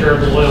 market share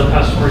of the loyal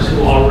customers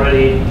who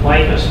already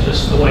like us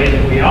just the way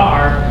that we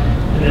are.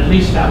 And at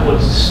least that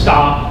would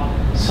stop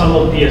some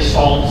of the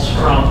assaults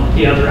from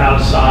the other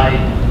outside,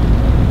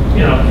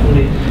 you know, from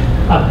the,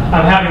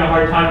 I'm having a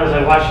hard time as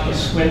I watch you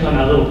squint on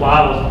that little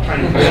bottle. I'm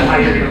trying to figure out how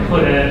you're going to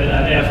put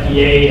an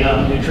FDA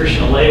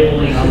nutritional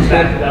labeling on the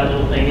back of that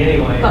little thing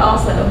anyway. But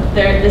also,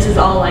 this is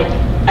all like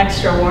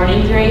extra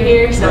warnings right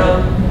here,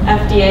 so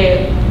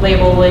FDA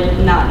label would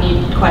not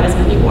need quite as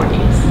many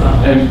warnings.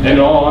 And in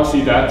all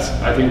honesty, that's,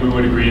 I think we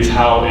would agree, is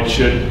how it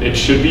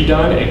should be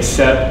done,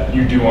 except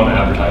you do want to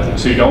advertise it.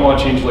 So you don't want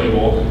to change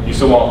label, you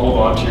still want to hold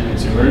on to your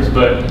consumers.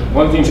 But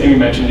one of the things Amy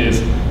mentioned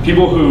is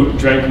people who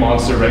drank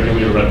Monster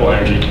regularly or Red Bull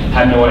Energy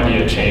had no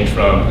idea it changed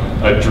from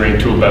a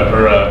drink to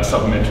a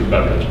supplement to a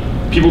beverage.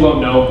 People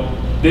don't know,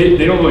 they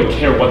don't really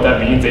care what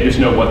that means, they just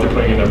know what they're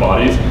putting in their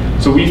bodies.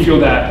 So we feel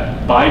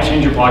that by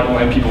changing your product and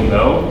letting people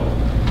know,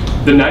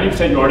 the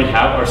 90% you already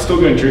have are still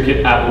going to drink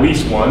it at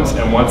least once,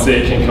 and once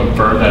they can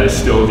confirm that it's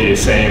still the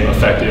same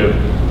effective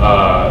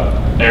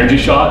energy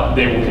shot,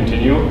 they will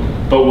continue.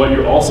 But what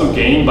you're also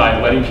gaining by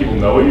letting people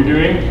know what you're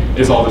doing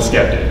is all the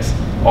skeptics.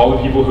 All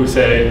the people who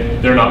say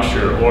they're not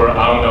sure, or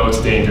I don't know,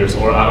 it's dangerous,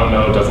 or I don't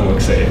know, it doesn't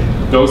look safe.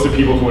 Those are the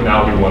people who will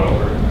now be won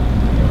over.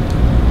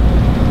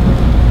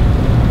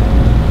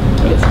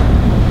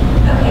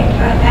 Okay,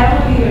 I don't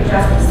know if you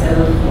addressed this, so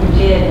if we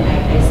did, I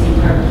see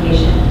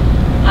clarification.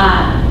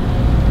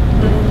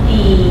 With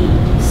the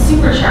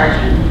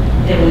supercharging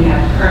that we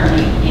have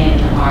currently in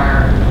our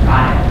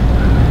product,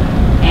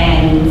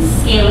 and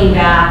scaling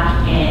back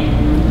and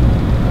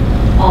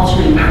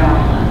altering the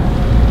formula,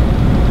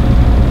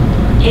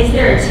 is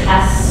there a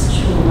test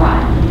to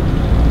run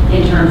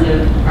in terms of,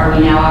 are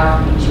we now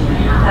offering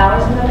 2.5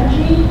 hours of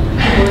energy?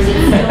 Or is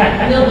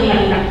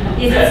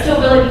it still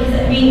really, because I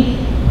mean,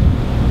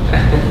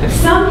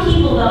 some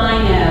people that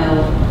I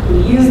know who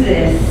use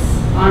this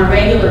on a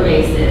regular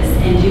basis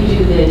and do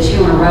the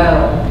 2 in a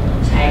row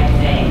type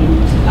thing,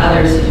 to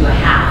others who do a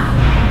half,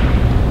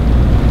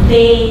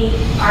 they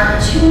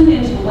are tuned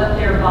into what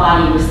their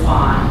body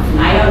responds. And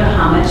I don't know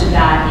how much of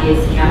that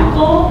is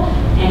chemical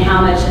and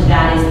how much of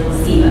that is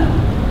placebo.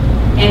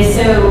 And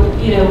so,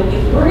 you know,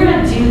 if we're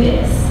going to do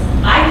this,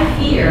 I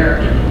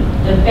fear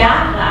the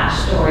backlash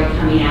story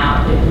coming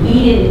out that we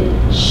didn't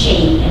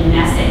shape and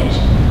message,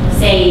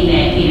 saying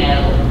that, you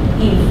know,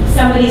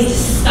 somebody's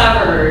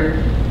discovered,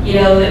 you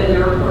know, that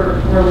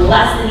we're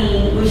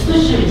lessening, we've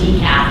switched to a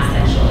decaf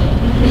essentially.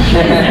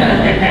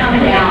 Come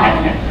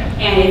down,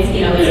 and it's,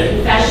 you know, it's a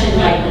confession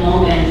like the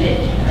moment that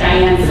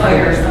Diane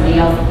Sawyer or somebody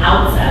else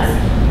outs us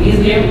because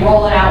we didn't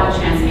roll it out with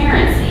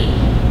transparency.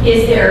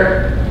 Is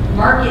there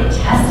market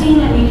testing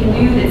that we can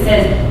do that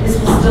says this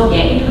will still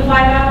get you to the 5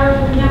 hours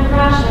of the net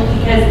crash? Like,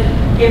 because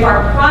if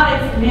our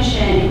product's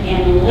mission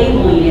and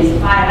labeling is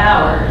 5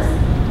 hours,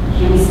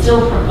 can we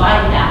still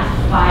provide that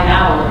 5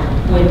 hours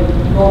when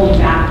rolling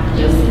back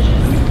the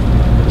dosages?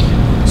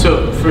 So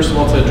first of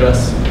all, to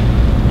address,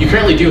 you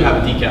currently do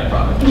have a decaf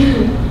product.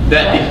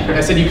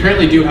 I said you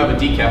currently do have a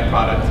decaf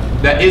product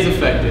that is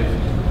effective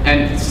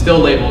and still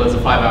labeled as a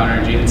 5-hour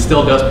energy and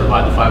still does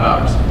provide the 5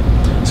 hours.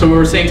 So what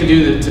we're saying to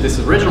do to this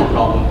original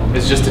problem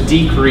is just to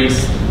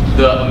decrease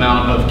the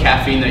amount of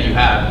caffeine that you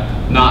have,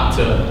 not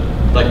to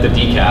like the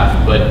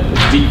decaf, but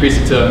decrease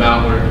it to an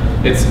amount where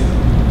it's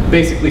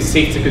basically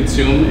safe to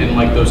consume in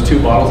like those 2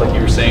 bottles, like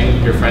you were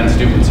saying, your friends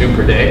do consume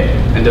per day,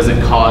 and doesn't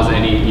cause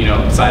any, you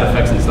know, side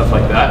effects and stuff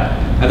like that.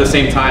 At the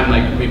same time,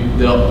 like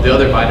the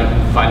other vitamin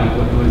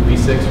was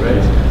B6,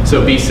 right?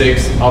 So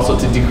B6 also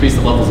to decrease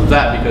the levels of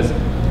that, because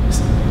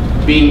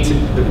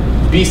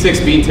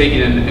B6 being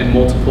taken in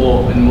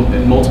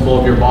multiple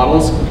of your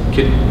bottles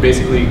could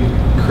basically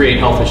create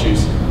health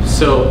issues.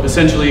 So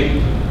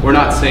essentially, we're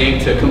not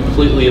saying to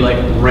completely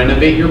like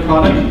renovate your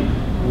product,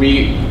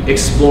 we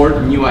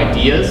explored new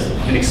ideas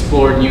and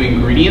explored new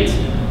ingredients.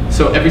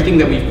 So everything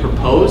that we've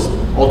proposed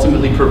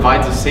ultimately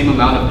provides the same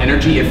amount of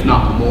energy, if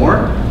not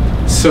more.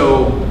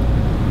 So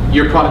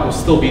your product will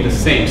still be the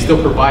same,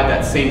 still provide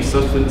that same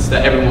substance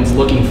that everyone's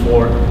looking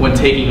for when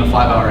taking a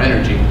 5-hour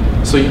energy.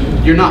 So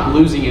you're not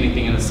losing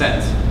anything in a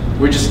sense.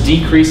 We're just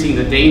decreasing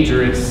the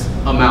dangerous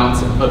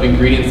amounts of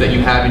ingredients that you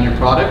have in your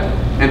product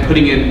and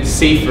putting in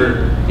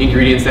safer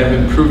ingredients that have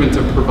been proven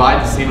to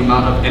provide the same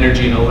amount of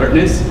energy and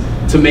alertness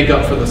to make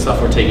up for the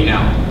stuff we're taking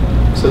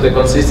out. So the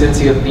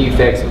consistency of the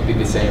effects would be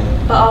the same.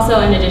 But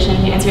also, in addition,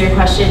 to answer your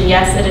question,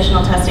 yes,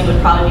 additional testing would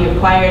probably be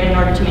required in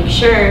order to make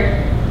sure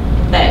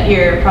that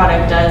your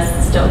product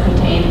does still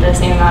contain the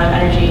same amount of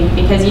energy,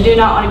 because you do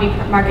not want to be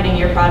marketing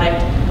your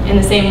product in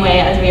the same way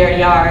as we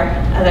already are,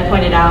 as I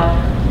pointed out,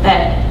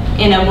 that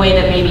in a way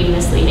that may be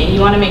misleading. You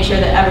want to make sure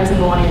that every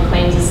single one of your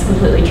claims is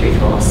completely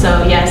truthful.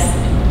 So yes,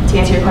 to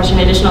answer your question,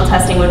 additional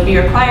testing would be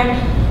required,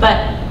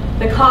 but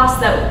the cost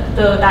that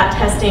that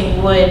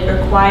testing would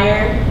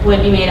require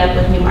would be made up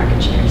with new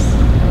market shares.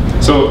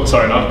 So,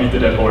 sorry, not to beat the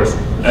dead horse.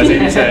 As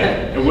Amy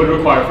said, it would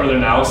require further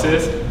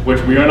analysis,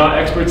 which we are not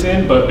experts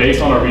in, but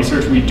based on our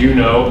research, we do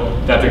know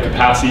that the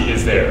capacity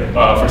is there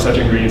for such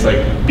ingredients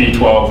like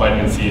B12,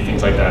 vitamin C,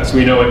 things like that. So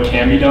we know it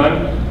can be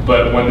done,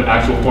 but when the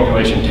actual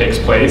formulation takes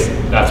place,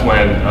 that's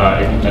when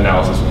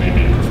analysis will need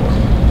to be performed.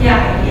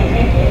 Yeah,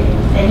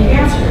 and you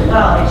answered it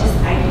well.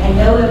 I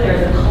know that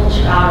there's a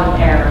culture out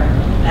there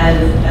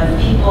of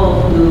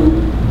people who,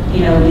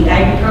 you know, the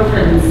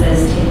ibuprofen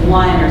says take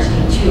 1 or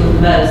take 2 at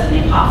the most, and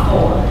they pop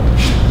 4.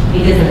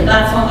 Because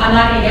that's what, I'm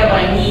not going to get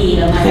what I need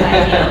unless I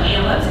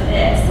am up to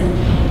this.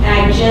 And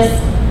I just,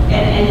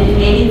 and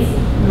maybe it's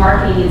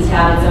marketing needs to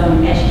have its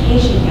own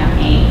education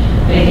campaign,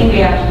 but I think we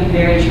have to be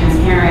very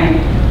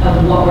transparent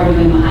of what we're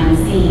doing behind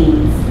the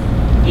scenes.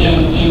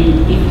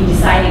 And if you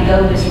decide to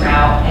go this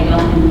route, I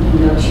don't think we can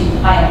go too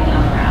quietly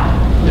down the route.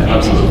 Yeah,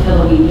 and to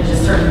feel there's a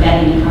certain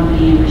vetting the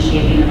company and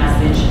reshaping the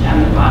message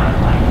and the product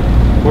line.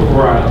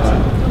 We're out of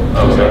time.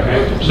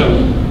 Okay. So,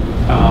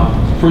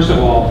 first of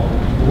all,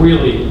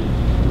 really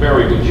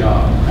very good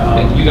job.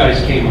 You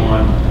guys came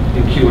on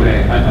in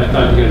Q&A. I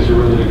thought you guys did a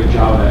really good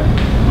job at it.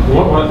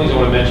 One of the things I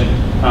want to mention,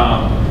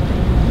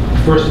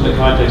 first in the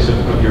context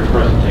of your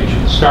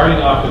presentation, starting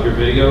off with your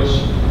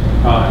videos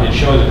and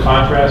showing the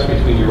contrast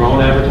between your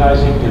own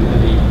advertising and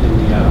the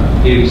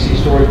ABC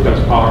story, that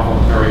was powerful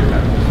and very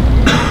effective.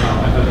 I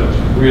thought that was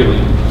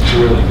really,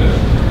 really good.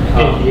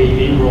 The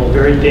AV rule,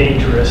 very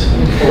dangerous.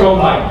 Oh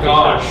my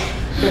gosh.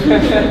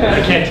 I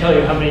can't tell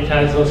you how many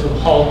times those have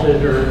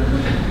halted or...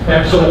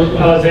 Absolutely.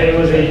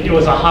 It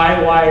was a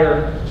high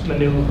wire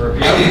maneuver.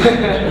 Yeah,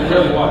 it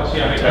really was.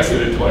 Yeah, I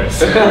tested it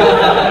twice.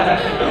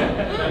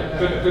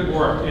 Good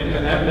work,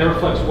 and that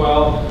reflects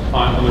well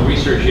on the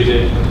research you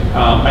did.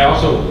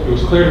 It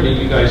was clear to me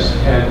you guys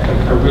had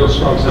a real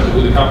strong sense of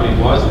who the company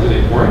was and who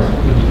they weren't,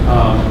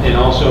 and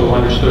also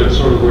understood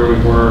sort of where we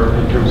were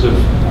in terms of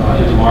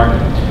in the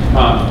market.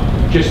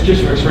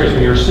 Just for experience,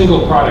 when you're a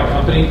single product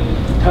company,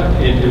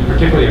 and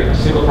particularly a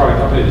single product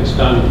company that's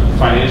done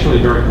financially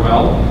very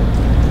well,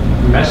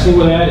 messing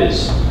with that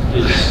is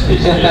just a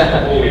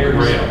whole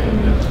grail.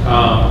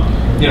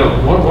 You know,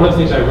 one of the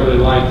things I really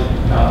liked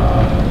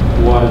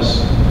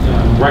was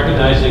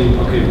recognizing,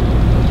 okay,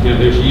 you know,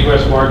 there's a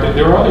U.S. market,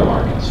 there are other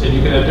markets, and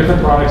you can have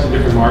different products in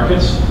different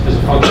markets as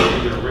a function of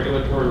either a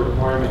regulatory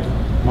requirement,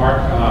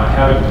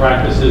 habit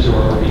practices,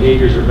 or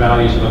behaviors or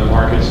values in other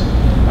markets.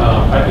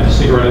 I think the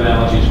cigarette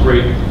analogy is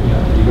great. You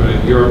know, you go to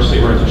Europe,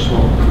 cigarettes are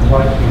smoked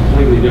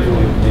completely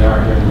differently than they are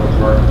here in North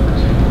America, for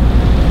example.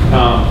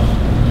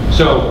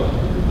 So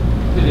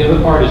the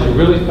other part is you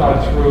really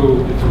thought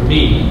through, for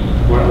me,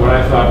 what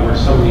I thought were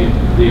some of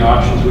the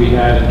options we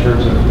had in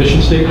terms of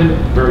mission statement,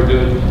 very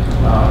good.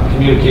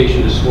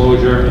 Communication,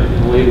 disclosure,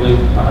 and labeling,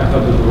 I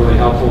thought those were really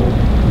helpful.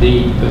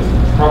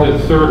 Probably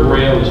the third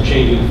rail is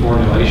changing the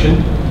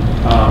formulation.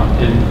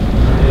 And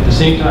at the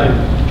same time,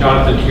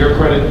 Jonathan, to your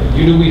credit,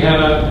 you knew we had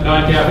a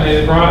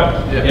non-caffeinated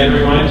product. Yeah. And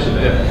remind us of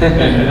that.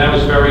 And that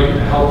was very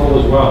helpful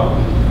as well.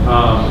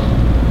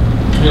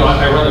 You know,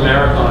 I run the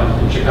marathon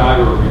in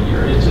Chicago every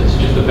year. It's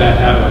just a bad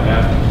habit I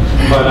have.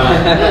 But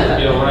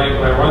you know, when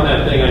I run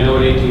that thing, I know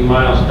at 18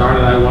 miles, darn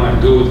it, I want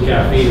to go with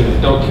caffeine, and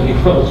don't give me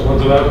close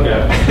ones without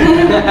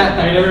caffeine.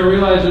 I never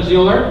realized it was the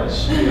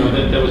alertness, you know,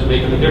 that was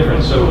making the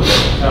difference. So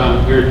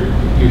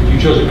you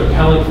chose a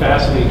compelling,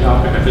 fascinating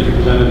topic. I think you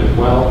presented it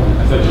well.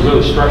 I thought you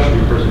really structured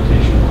your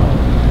presentation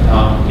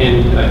well.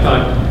 And I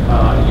thought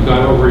you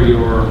got over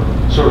your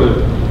sort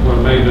of what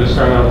might have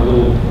started out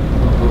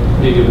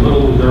maybe a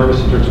little nervous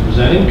in terms of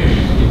presenting.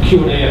 In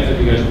Q&A, I think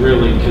you guys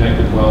really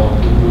connected well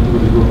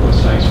with the group of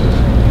us. Thanks for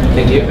that.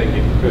 Thank you. Thank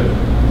you. Good.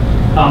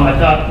 I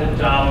thought that,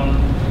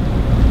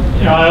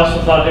 you know, I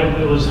also thought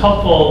it was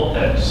helpful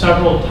that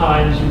several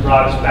times you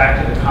brought us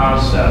back to the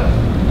concept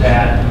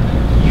that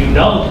you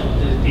know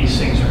that these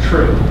things are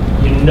true.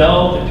 You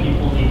know that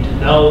people need to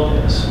know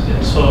this,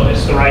 and so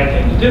it's the right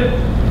thing to do.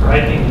 The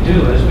right thing to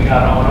do is we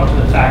got to own up to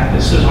the fact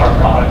this is our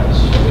product, this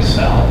is what we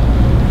sell,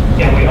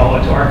 and we owe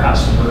it to our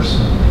customers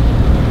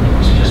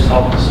to just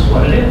so this is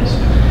what it is.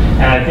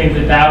 And I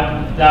think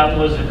that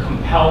was a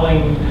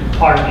compelling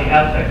part of the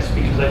ethics,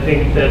 because I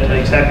think that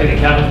exactly to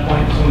Kevin's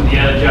point, some of the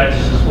other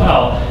judges as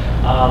well,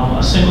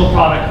 a single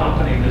product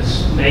company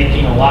that's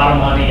making a lot of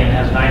money and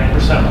has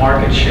 90%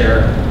 market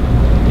share,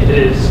 it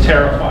is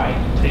terrifying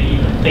to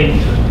even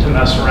think to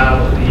mess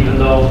around with it, even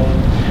though,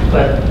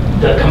 but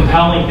the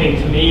compelling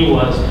thing to me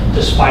was,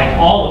 despite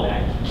all of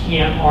that, you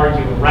can't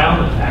argue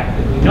around the fact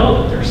that we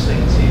know that there's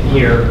things in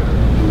here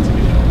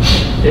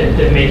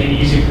that make it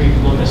easy for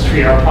people to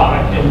mistreat our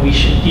product, and we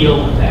should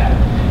deal with that.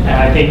 And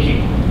I think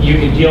you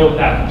can deal with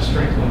that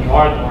constraint when you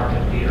are the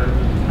market leader.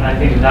 And I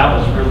think that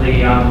was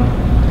really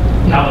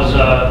that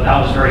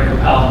was very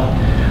compelling.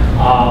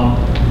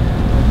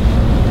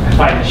 I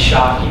find it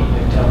shocking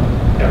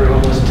that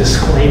everyone was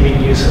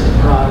disclaiming use of the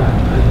product.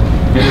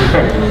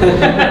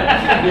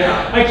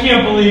 Yeah. I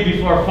can't believe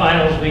before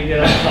finals we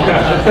did stuff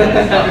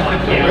on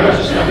camera.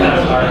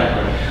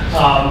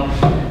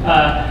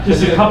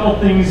 Just a couple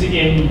things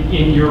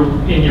in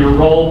your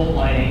role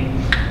playing.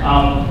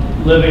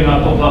 Living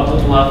up above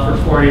the bluff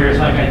for 4 years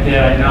like I did,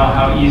 I know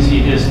how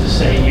easy it is to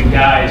say you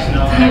guys.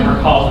 No one ever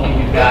calls me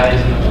you guys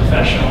in a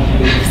professional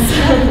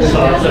meeting. So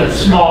it's a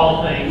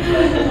small thing.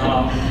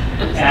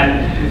 But,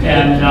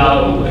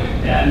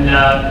 and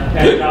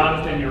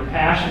Jonathan, your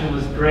passion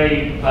was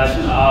great, but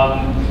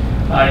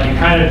you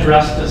kind of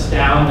dressed us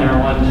down there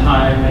one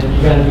time, and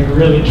you got to be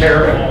really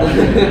careful.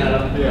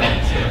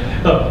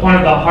 One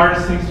of the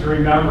hardest things to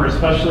remember,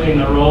 especially in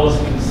the role as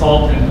a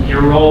consultant,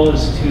 your role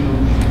is to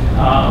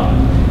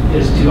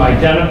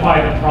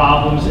identify the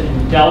problems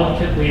and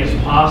delicately as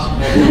possible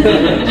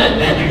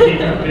that you keep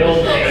your bill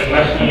paid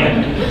at the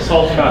end of the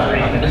consulting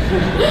agreement.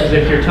 Because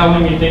if you're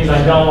telling me things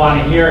I don't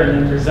want to hear and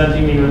then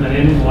presenting me with an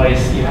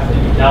invoice, you have to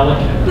be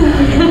delicate.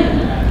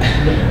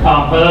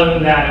 But other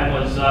than that, it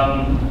was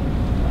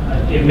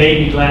it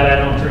made me glad I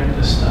don't drink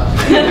this stuff.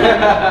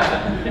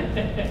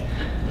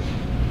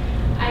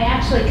 I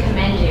actually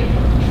commend you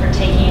for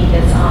taking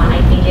this on.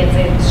 I think it's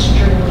an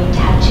extremely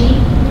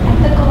touchy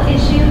ethical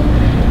issue.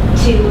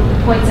 To the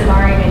points that have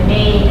already been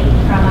made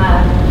from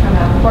a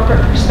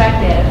corporate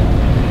perspective,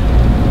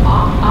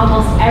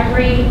 almost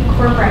every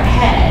corporate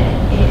head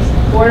is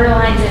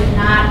borderlines, if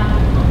not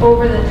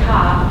over the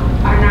top,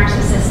 are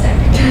narcissistic.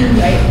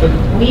 Right?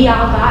 We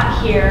all got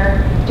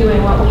here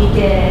doing what we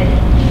did,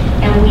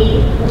 and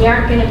we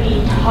aren't going to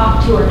be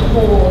talked to or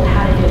told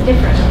how to do it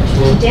differently.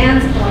 To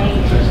Dan's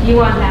point, you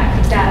want that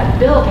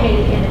bill paid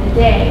at the end of the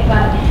day,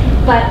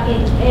 but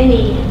in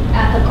any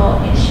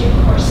ethical issue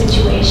or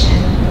situation,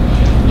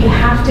 you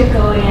have to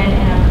go in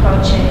and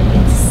approach it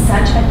in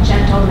such a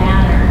gentle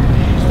manner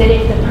that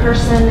if the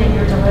person that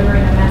you're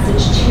delivering a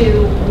message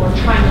to, or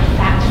trying to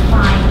fact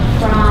find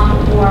from,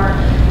 or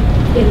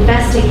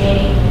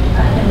investigating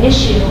an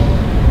issue,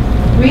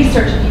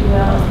 research if you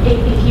will,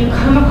 if you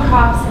come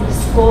across in a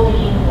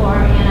scolding or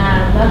in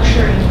a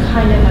lecturing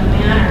kind of a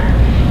manner,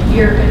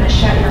 you're going to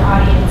shut your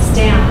audience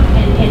down.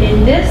 And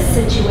in this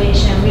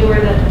situation, we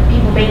were the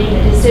people making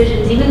the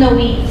decisions, even though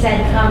we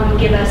said, come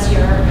give us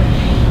your,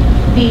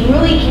 be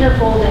really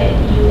careful that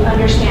you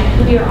understand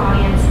who your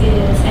audience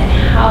is and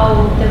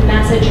how the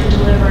message you're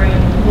delivering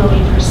will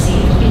be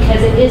perceived.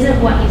 Because it isn't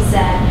what you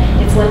said,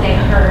 it's what they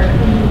heard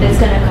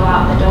that's going to go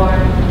out the door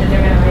that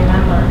they're going to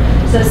remember.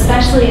 So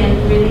especially in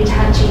really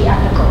touchy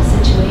ethical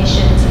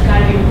situations, you've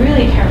got to be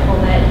really careful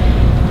that,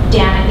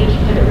 Dan, I think you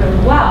put it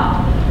really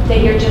well,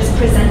 that you're just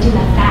presenting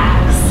the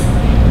facts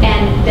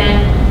and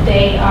then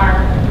they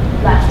are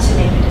left to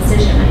make the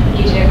decision. I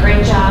think you did a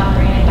great job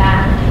bringing it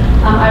back.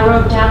 I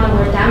wrote down the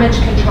word damage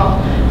control.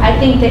 I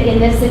think that in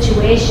this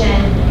situation,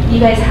 you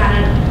guys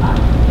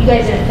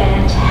did a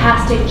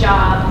fantastic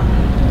job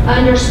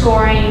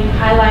underscoring,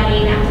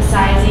 highlighting,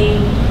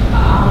 emphasizing,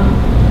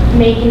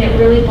 making it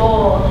really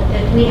bold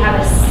that we have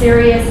a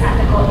serious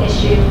ethical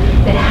issue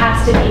that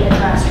has to be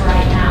addressed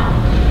right now.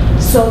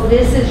 So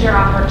this is your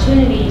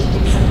opportunity to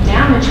do some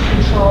damage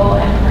control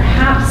and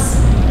perhaps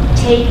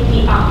take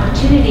the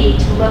opportunity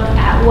to look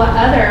at what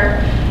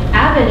other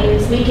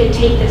avenues we could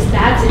take this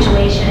bad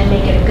situation and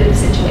make it a good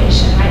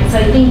situation, right? So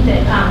I think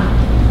that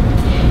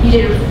you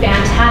did a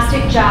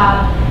fantastic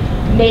job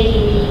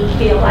making me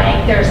feel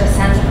like there's a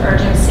sense of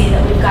urgency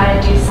that we've got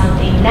to do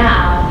something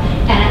now.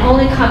 And I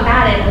only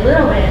combated a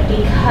little bit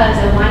because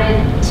I wanted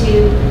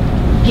to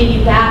give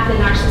you back the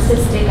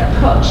narcissistic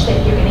approach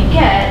that you're going to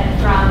get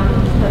from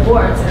the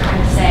boards that are going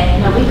to say,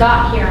 no, we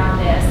got here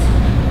on this.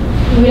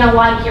 We don't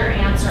like your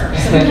answer,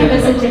 so give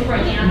us a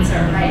different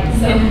answer, right?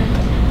 So.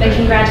 But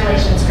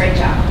congratulations, great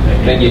job.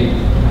 Thank you.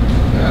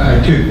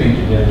 I do think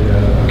you did a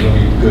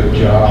really good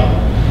job.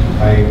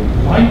 I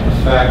like the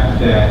fact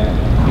that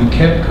you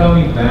kept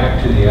coming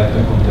back to the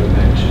ethical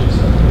dimensions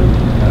of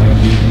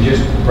it. You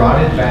just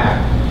brought it back.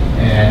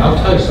 And I'll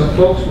tell you, some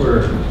folks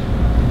were,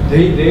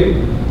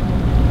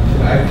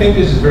 I think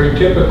this is very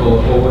typical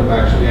of what would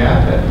have actually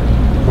happened.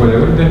 Where there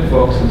would have been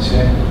folks that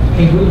said,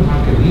 hey, we're the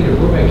market leader,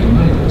 we're making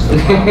money, what's the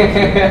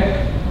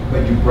problem?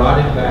 But you brought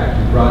it back,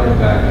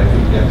 I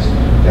think that's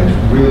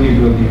really,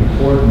 really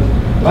important.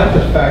 I like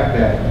the fact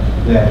that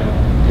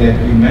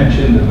you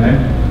mentioned the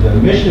the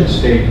mission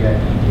statement,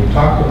 you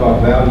talked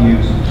about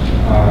values.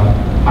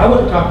 I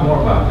would talk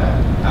more about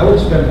that. I would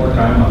spend more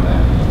time on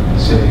that.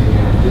 Say,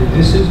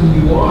 this is who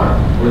you are,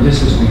 or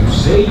this is who you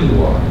say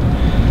you are.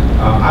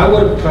 I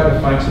would have tried to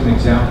find some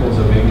examples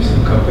of maybe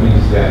some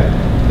companies that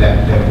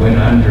went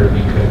under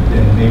because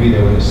then maybe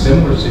they were in a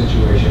similar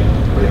situation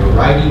where they were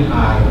riding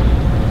high,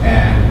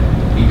 and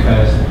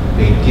because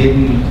they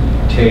didn't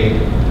take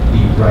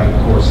the right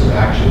course of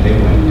action, they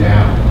went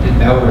down.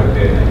 That would have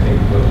been, I think,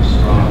 really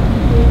strong.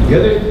 The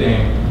other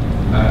thing,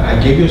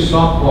 I gave you a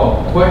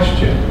softball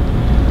question,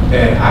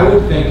 and I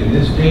would think in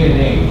this day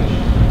and age,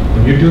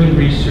 when you're doing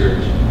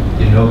research,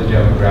 you know the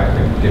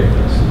demographic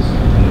differences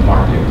in the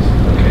markets,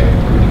 okay?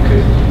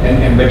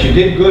 But you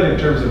did good in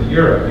terms of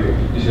Europe.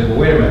 You said, well,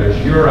 wait a minute,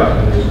 there's Europe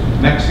and there's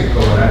Mexico,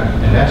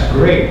 and that's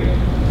great.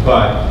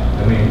 But,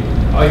 I mean,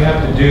 all you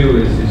have to do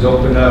is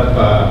open up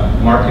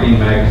marketing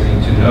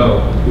magazine to know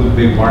who the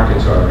big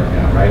markets are right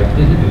now, right?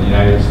 In the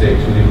United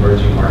States, who the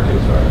emerging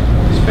markets are,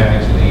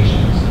 Hispanics and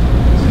Asians.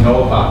 To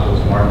know about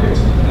those markets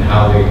and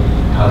how they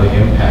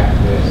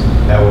impact this.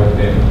 That would have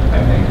been,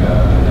 I think,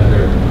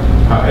 another.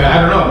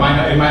 I don't know.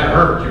 It might have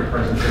hurt your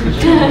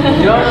presentation.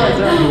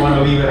 You want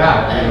to leave it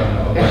out. I don't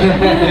know.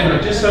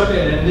 But, just something,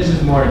 and this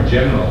is more in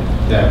general,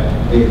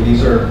 that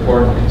these are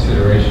important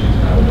considerations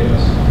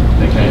nowadays.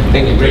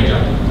 Thank you. Great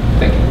job.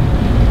 Thank you.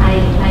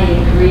 I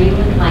agree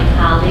with my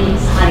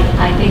colleagues.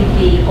 I think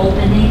the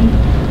opening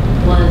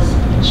was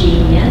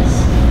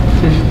genius.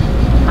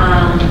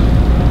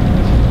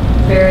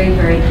 Very,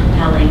 very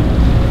compelling.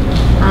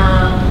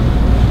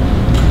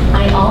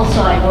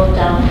 I wrote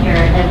down here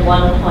at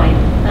one point,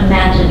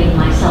 imagining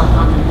myself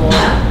on the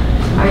board.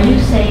 Are you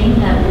saying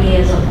that we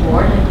as a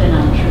board have been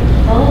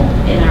untruthful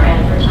in our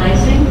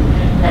advertising,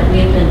 that we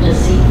have been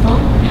deceitful?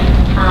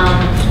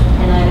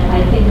 And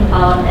I think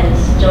about,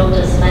 as Joe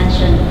just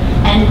mentioned,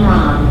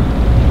 Enron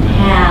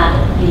had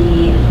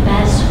the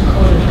best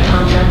code of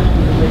conduct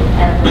you would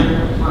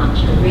ever want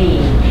to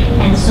read.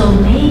 And so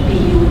maybe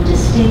you would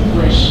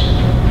distinguish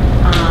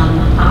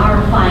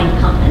our fine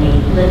company,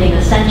 Living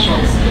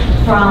Essentials,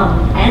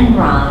 from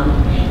Enron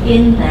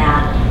in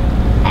that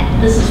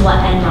this is what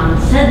Enron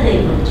said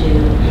they would do,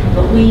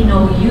 but we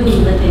know you,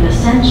 Living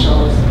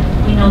Essentials,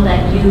 we know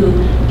that you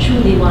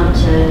truly want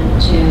to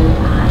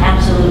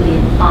absolutely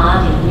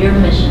embody your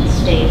mission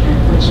statement,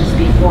 which is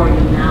before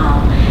you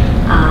now.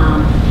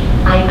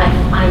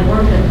 I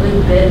work a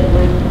good bit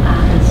with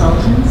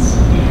consultants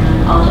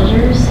and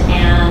auditors,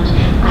 and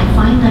I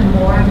find them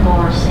more and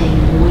more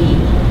saying we.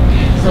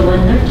 So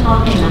when they're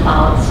talking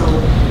about,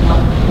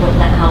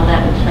 how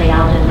that would play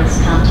out in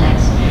this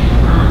context,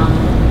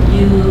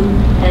 you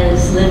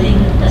as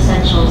Living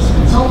Essentials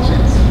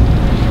consultants,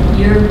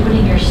 you're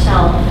putting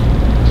yourself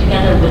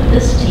together with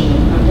this team,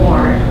 the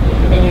board,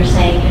 and you're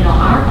saying,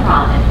 our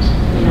product,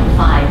 5.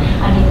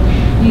 I mean,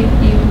 you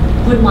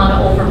wouldn't want to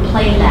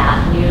overplay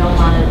that, and you don't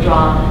want to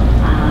draw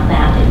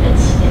that if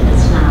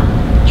it's not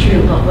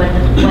true. But when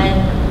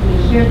we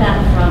hear that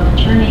from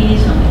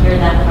attorneys, when we hear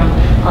that from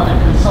other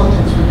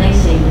consultants, when they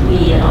say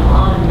we, it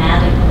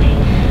automatically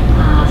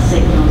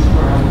signals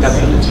we're on the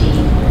same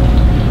team.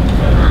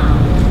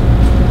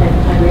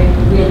 I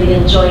really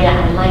enjoyed it.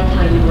 I liked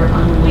how you were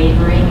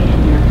unwavering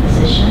in your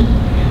position.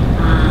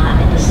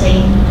 At the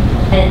same,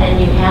 and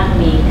you have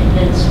me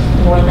convinced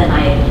more than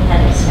I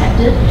had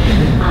expected,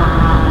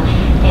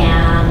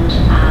 and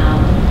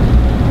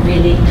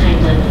really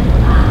kind of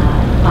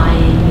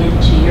buying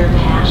into your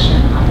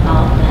passion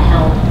about the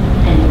health.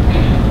 And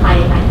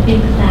I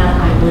think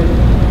that I would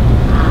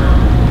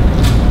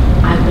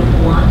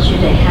want you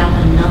to have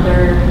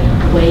another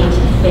way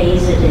to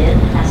phase it in,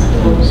 as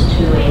opposed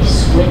to a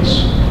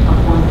switch of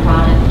one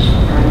product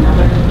or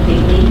another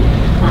completely,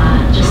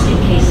 just in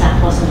case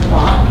that wasn't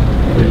bought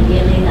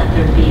immediately, that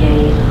there'd be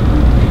a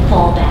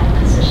fallback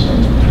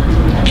position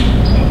that we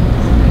can take.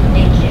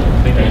 Thank you.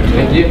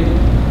 Thank you.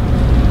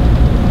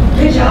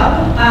 Good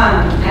job.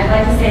 I'd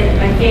like to say that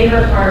my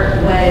favorite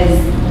part was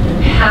the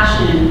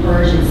passion and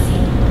urgency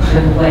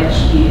of what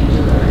you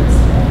delivered.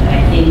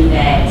 I think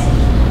that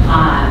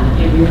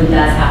it really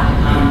does have to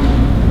come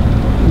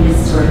in this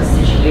sort of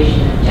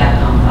situation of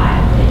DEFCON 5,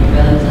 that you're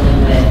really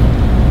dealing with,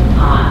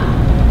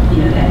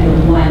 that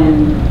you're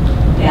one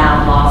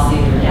bad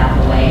lawsuit or death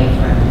away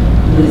from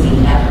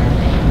losing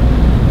everything.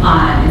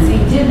 And so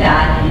you did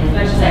that, and as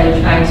much as I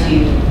would try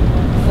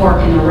to fork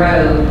in the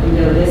road and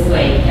go this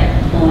way, it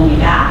kept pulling you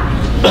back.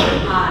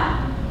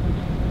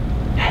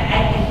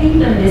 I think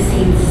the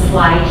missing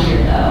slide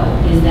here, though,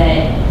 is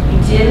that you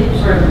did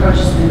sort of approach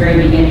this in the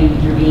very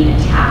beginning, you're being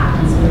attacked.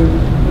 And so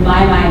in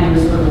my mind, there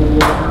was sort of a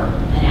war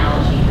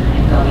analogy kind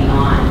of going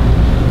on.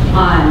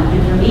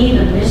 And for me,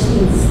 the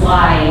missing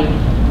slide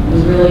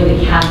was really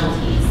the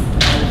casualties.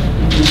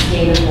 If we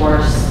stay the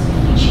course, if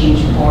we change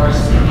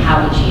course, and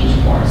how we change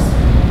course.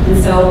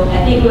 And so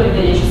I think it would have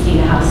been interesting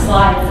to have a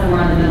slide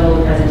somewhere in the middle of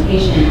the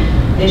presentation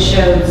that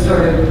showed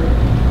sort of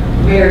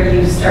where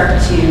you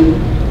start to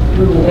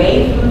move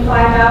away from the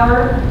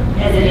 5-hour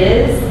as it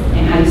is,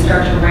 and how you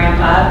start to ramp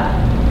up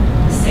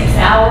the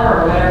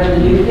 6-hour or whatever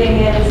the new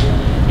thing is,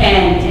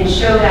 and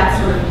show that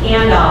sort of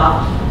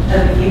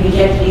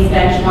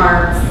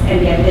benchmarks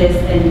and get this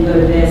and you go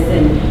to this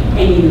and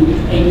you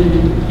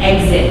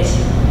exit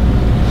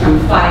from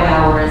 5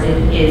 hours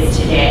it is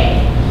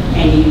today,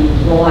 and you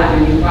roll out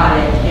your new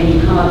product and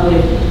you come up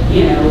with,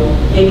 you know,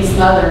 maybe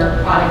some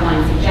other product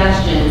line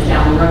suggestions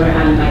down the road on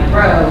how you might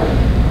grow,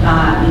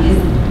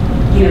 because,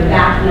 you know,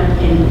 back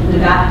in the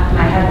back of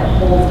my head the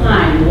whole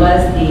time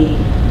was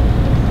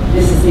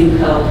this is new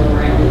code and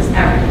we're going to lose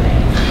everything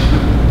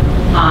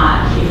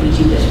if we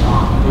do this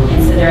wrong.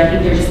 And so I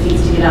think there just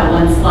needs to be that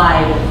one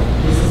slide.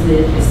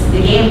 This is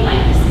the game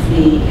plan. This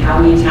is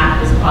how we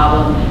attack this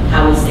problem,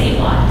 how we save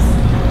lives.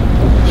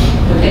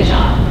 So good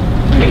job.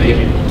 Thank you.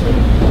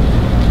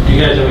 Do you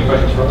guys have any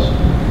questions for us?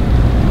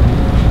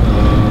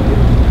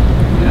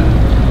 Yeah.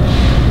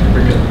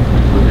 We're good.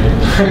 Okay.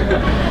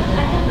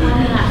 I have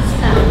one last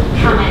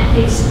comment.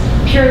 It's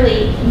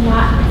purely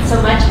not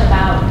so much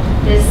about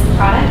this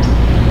product,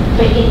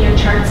 but in your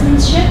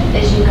chartsmanship,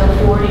 as you go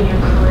forward in your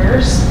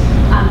careers,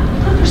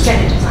 put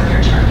percentages on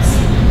your charts.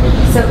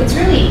 So it's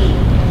really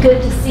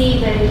good to see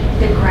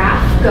the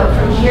graph go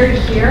from here to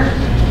here.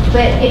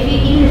 But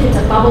even if it's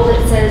a bubble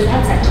that says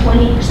that's at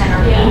 20%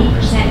 or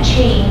 80%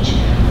 change,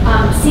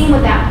 seeing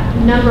what that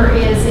number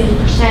is in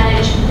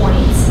percentage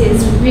points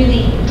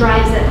really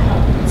drives it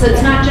home. So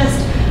it's not just,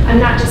 I'm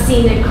not just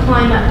seeing it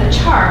climb up the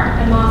chart,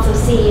 I'm also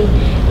seeing,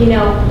 you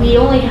know, we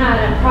only had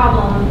a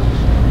problem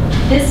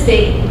this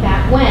big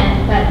back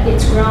when, but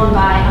it's grown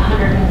by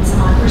 100 and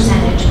some odd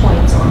percentage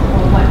points or